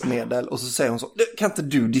diskmedel, och så säger hon så, kan inte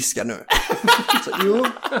du diska nu? Så, jo,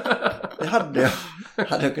 det hade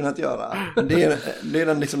jag kunnat göra. Det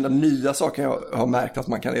är den nya saken jag har märkt att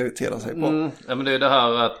man kan irritera sig på. Ja, men det är det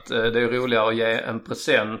här att det är roligare att ge en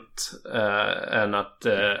present än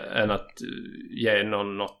att ge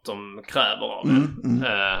någon något de kräver av en.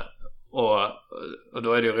 Och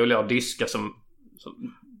då är det ju roligare att diska som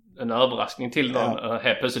en överraskning till någon.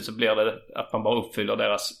 Helt plötsligt så blir det att man bara uppfyller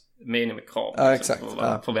deras minimikrav. Ja, exakt.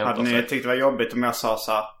 Hade ni tyckt det var jobbigt om jag sa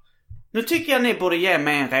så här, nu tycker jag ni borde ge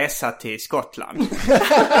mig en resa till Skottland.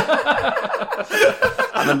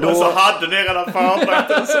 Men då... Och så hade ni redan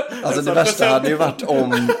förberett. Alltså det värsta hade ju varit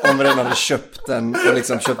om vi redan hade köpt den och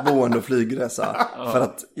liksom köpt boende och flygresa. För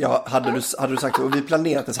att hade du sagt och vi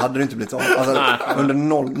planerat det, så hade det inte blivit av. Alltså under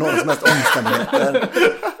några som helst omständigheter.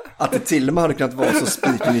 Att det till och med hade kunnat vara så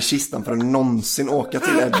spiken i kistan för att någonsin åka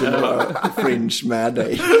till Edinburgh Fringe med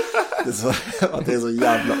dig. Det är så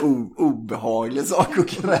jävla obehaglig sak att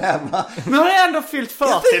kräva. Men har jag ändå fyllt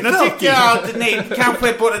 40. Nu tycker jag att ni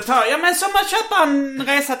kanske borde ta... Ja, men som att köpa en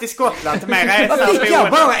resa till Skottland till mig resa. Vad fick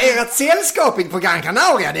jag bara ert sällskap på Gran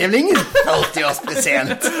Canaria? Det är väl ingen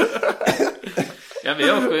 40-årspresent. Ja,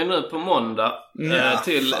 vi åker ju nu på måndag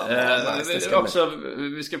till...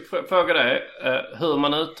 vi ska fråga dig hur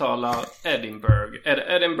man uttalar Edinburgh. Är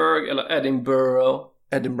det Edinburgh eller Edinburgh?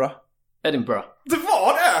 Edinburgh. Det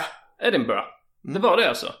var det! Edinburgh. Det var det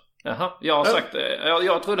alltså. Jaha, jag har sagt det.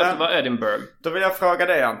 Jag trodde att det var Edinburgh. Då vill jag fråga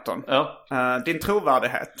dig, Anton. Ja. Din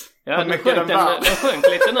trovärdighet. Ja, den sjönk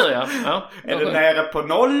lite nu, ja. Är den nere på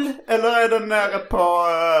 0 eller är den nere på...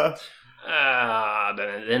 Den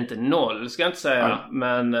är inte 0, ska jag inte säga.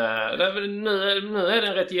 Men nu är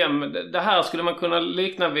den rätt jämn. Det här skulle man kunna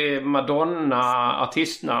likna vid Madonna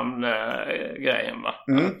artistnamn-grejen, va?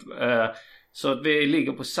 Så att vi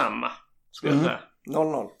ligger på samma, skulle jag säga.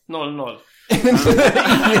 0-0. 0-0.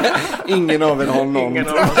 Ingen av er har någon.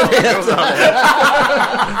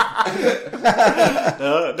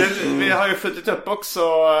 Vi har ju flyttat upp också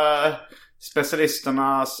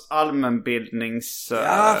specialisternas allmänbildnings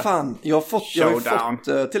ja, fan. Jag har fått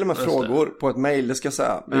till och med frågor på ett mejl, det ska jag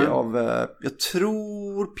säga. Av, jag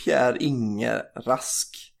tror Pierre Inge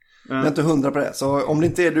Rask. Jag är inte 100 på det. Så om det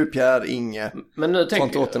inte är du Pierre Inge, men nu får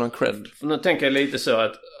inte åt någon cred. Nu tänker jag lite så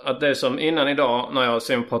att det som innan idag när jag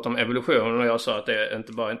sen pratade om evolution och jag sa att det är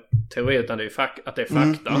inte bara en teori utan det är att det är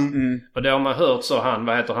fakta. Och det har man hört så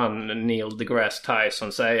Neil deGrasse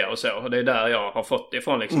Tyson säga och så. Och det är där jag har fått det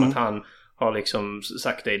ifrån liksom, att han har liksom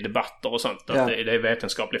sagt det i debatter och sånt. Att det är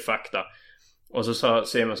vetenskaplig fakta. Och så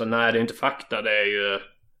säger man så, nej det är inte fakta, det är ju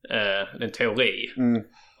en teori.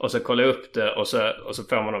 Och så kollar jag upp det och så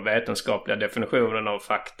får man de vetenskapliga definitionen av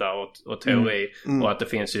fakta och teori. Och att det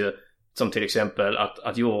finns ju, som till exempel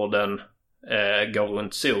att jorden går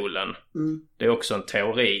runt solen. Det är också en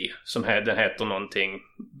teori som den heter någonting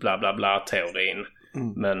bla bla bla teorin.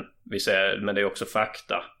 Men det är också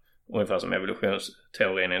fakta. Ungefär som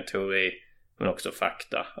evolutionsteorin är en teori, men också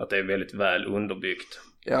fakta. Att det är väldigt väl underbyggt.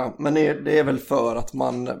 Ja, men det är väl för att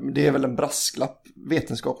det är väl en brasklapp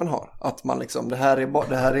vetenskapen har. Att man liksom, det här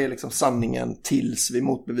är liksom sanningen tills vi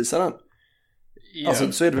motbevisar den. Yeah.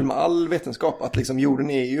 Alltså så är det väl med all vetenskap, att liksom jorden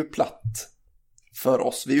är ju platt för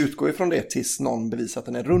oss. Vi utgår ju från det tills någon bevisar att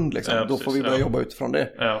den är rund liksom. Då får vi börja jobba utifrån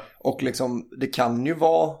det. Ja. Och liksom, det kan ju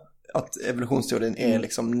vara att evolutionsteorin är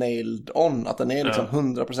liksom nailed on. Att den är liksom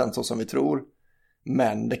 100% så som vi tror.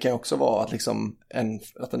 Men det kan också vara att, liksom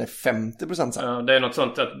att den är 50% sann. Ja, det är något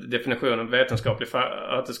sånt att definitionen vetenskaplig,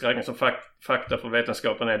 att det ska räknas som fakta för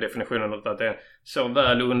vetenskapen är definitionen att det är så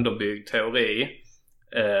väl underbyggd teori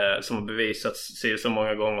som har bevisats så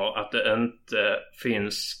många gånger att det inte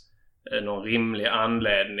finns någon rimlig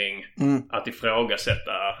anledning att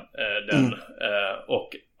ifrågasätta den och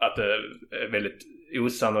att det är väldigt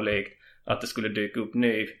osannolikt att det skulle dyka upp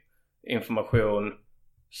ny information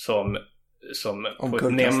som på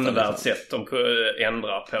ett nämnvärt sätt de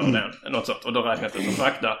ändrar på den. Något sånt. Och då räknas det som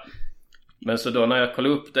fakta. Men så då när jag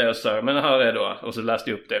kollade upp det och sa men det här är då, och så läste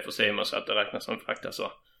jag upp det för Simon så att det räknas som fakta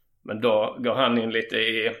så. Men då går han in lite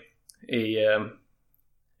i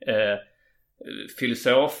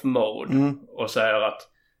filosofmode och säger att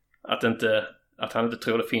han inte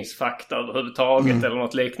tror det finns fakta överhuvudtaget eller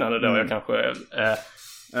något liknande då. Jag kanske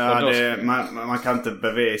man kan inte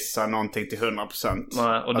bevisa någonting till 100%.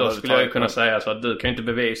 Nej, och då skulle jag ju kunna säga så att du kan inte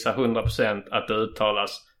bevisa 100% att det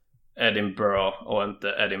uttalas Edinburgh och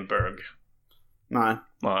inte Edinburgh. Nej.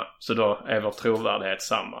 Så då är vår trovärdighet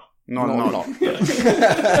samma. 0-0.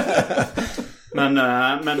 Men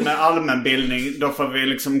med allmänbildning då får vi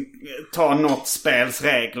liksom ta något spels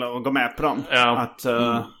regler och gå med på dem. Ja.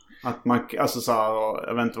 Att man, alltså så här,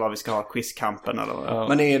 jag vet inte vad vi ska ha, quizkampen eller vad. Ja.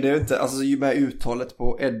 Men är det inte, alltså med uttalet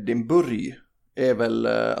på Edinburgh är väl,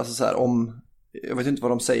 alltså så här jag vet inte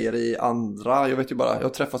vad de säger i andra, jag vet ju bara, jag har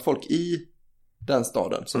träffat folk i den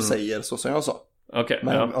staden som säger så som jag sa. Okej.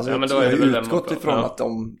 Men, alltså, men då är det utgått ifrån att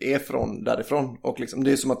de är från därifrån och liksom,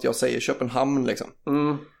 det är som att jag säger Köpenhamn liksom.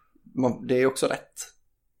 Det är också rätt.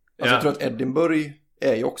 Alltså jag tror att Edinburgh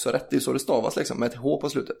är ju också rätt, det är så det stavas liksom, med ett H på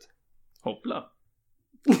slutet. Hoppla.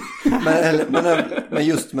 men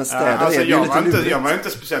just med städer alltså är det jag var inte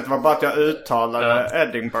speciellt, det var bara att jag uttalade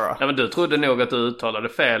Edinburgh. Ja men du trodde nog att du uttalade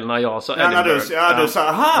fel när jag sa Edinburgh. Du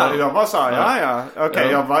sa jag var så okej.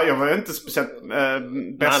 Jag var inte speciellt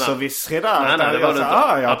besserwissrig där. Nej, det var det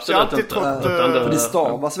inte. Absolut inte. För det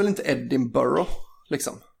stavas väl inte Edinburgh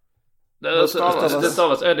liksom. Det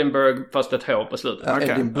stavas Edinburgh fast ett H på slutet. Ja,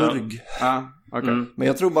 Edinburgh. Men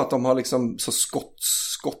jag tror bara att de har liksom så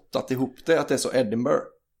skottat ihop det, att det är så Edinburgh.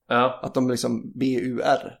 Ja. Att de liksom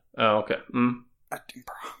B-U-R. Ja, okej.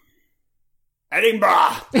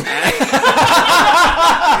 Edinburgh!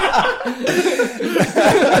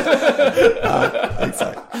 Ja,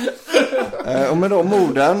 exakt. Och med de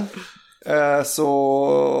orden så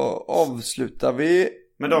avslutar vi.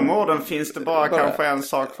 Med de orden finns det bara kanske en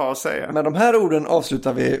sak kvar att säga. Med de här orden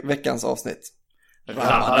avslutar vi veckans avsnitt.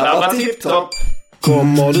 Rabba tipptopp!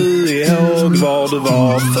 Kommer du ihåg var du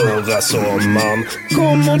var förra sommaren?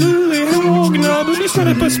 Kommer du ihåg när du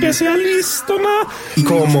lyssnade på specialisterna?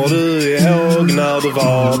 Kommer du ihåg när du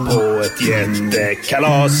var på ett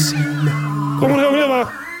jättekalas? Kommer du ihåg det va?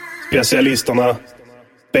 Specialisterna,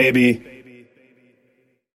 baby.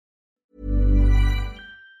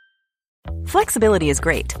 Flexibility is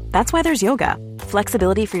great. That's why there's yoga.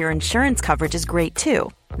 Flexibility for your insurance coverage is great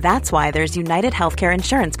too. That's why there's United Healthcare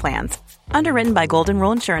Insurance Plans. Underwritten by Golden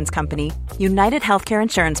Rule Insurance Company, United Healthcare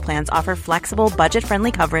Insurance Plans offer flexible,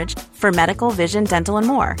 budget-friendly coverage for medical, vision, dental, and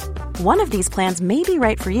more. One of these plans may be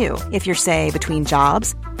right for you if you're, say, between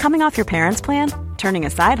jobs, coming off your parents' plan, turning a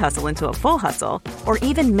side hustle into a full hustle, or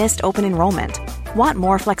even missed open enrollment. Want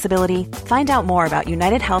more flexibility? Find out more about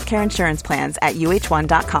United Healthcare Insurance Plans at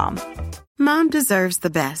uh1.com. Mom deserves the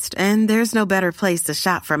best, and there's no better place to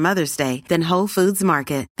shop for Mother's Day than Whole Foods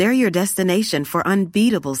Market. They're your destination for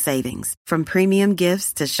unbeatable savings, from premium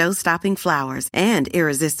gifts to show-stopping flowers and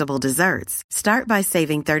irresistible desserts. Start by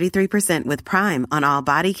saving 33% with Prime on all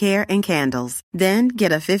body care and candles. Then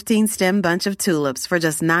get a 15-stem bunch of tulips for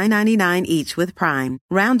just $9.99 each with Prime.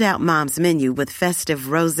 Round out Mom's menu with festive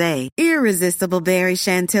rosé, irresistible berry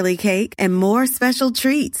chantilly cake, and more special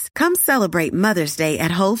treats. Come celebrate Mother's Day at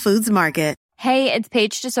Whole Foods Market. Hey, it's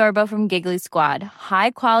Paige DeSorbo from Giggly Squad.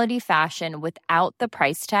 High quality fashion without the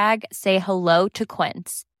price tag. Say hello to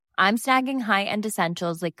Quince. I'm snagging high-end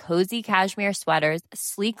essentials like cozy cashmere sweaters,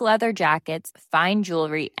 sleek leather jackets, fine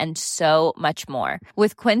jewelry, and so much more.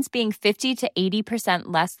 With Quince being 50 to 80%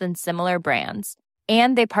 less than similar brands.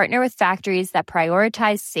 And they partner with factories that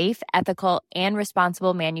prioritize safe, ethical, and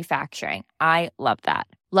responsible manufacturing. I love that.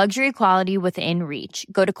 Luxury quality within reach.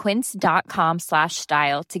 Go to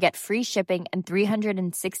quince.com/style to get free shipping and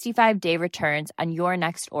 365-day returns on your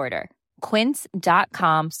next order.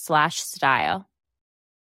 Quince.com/style.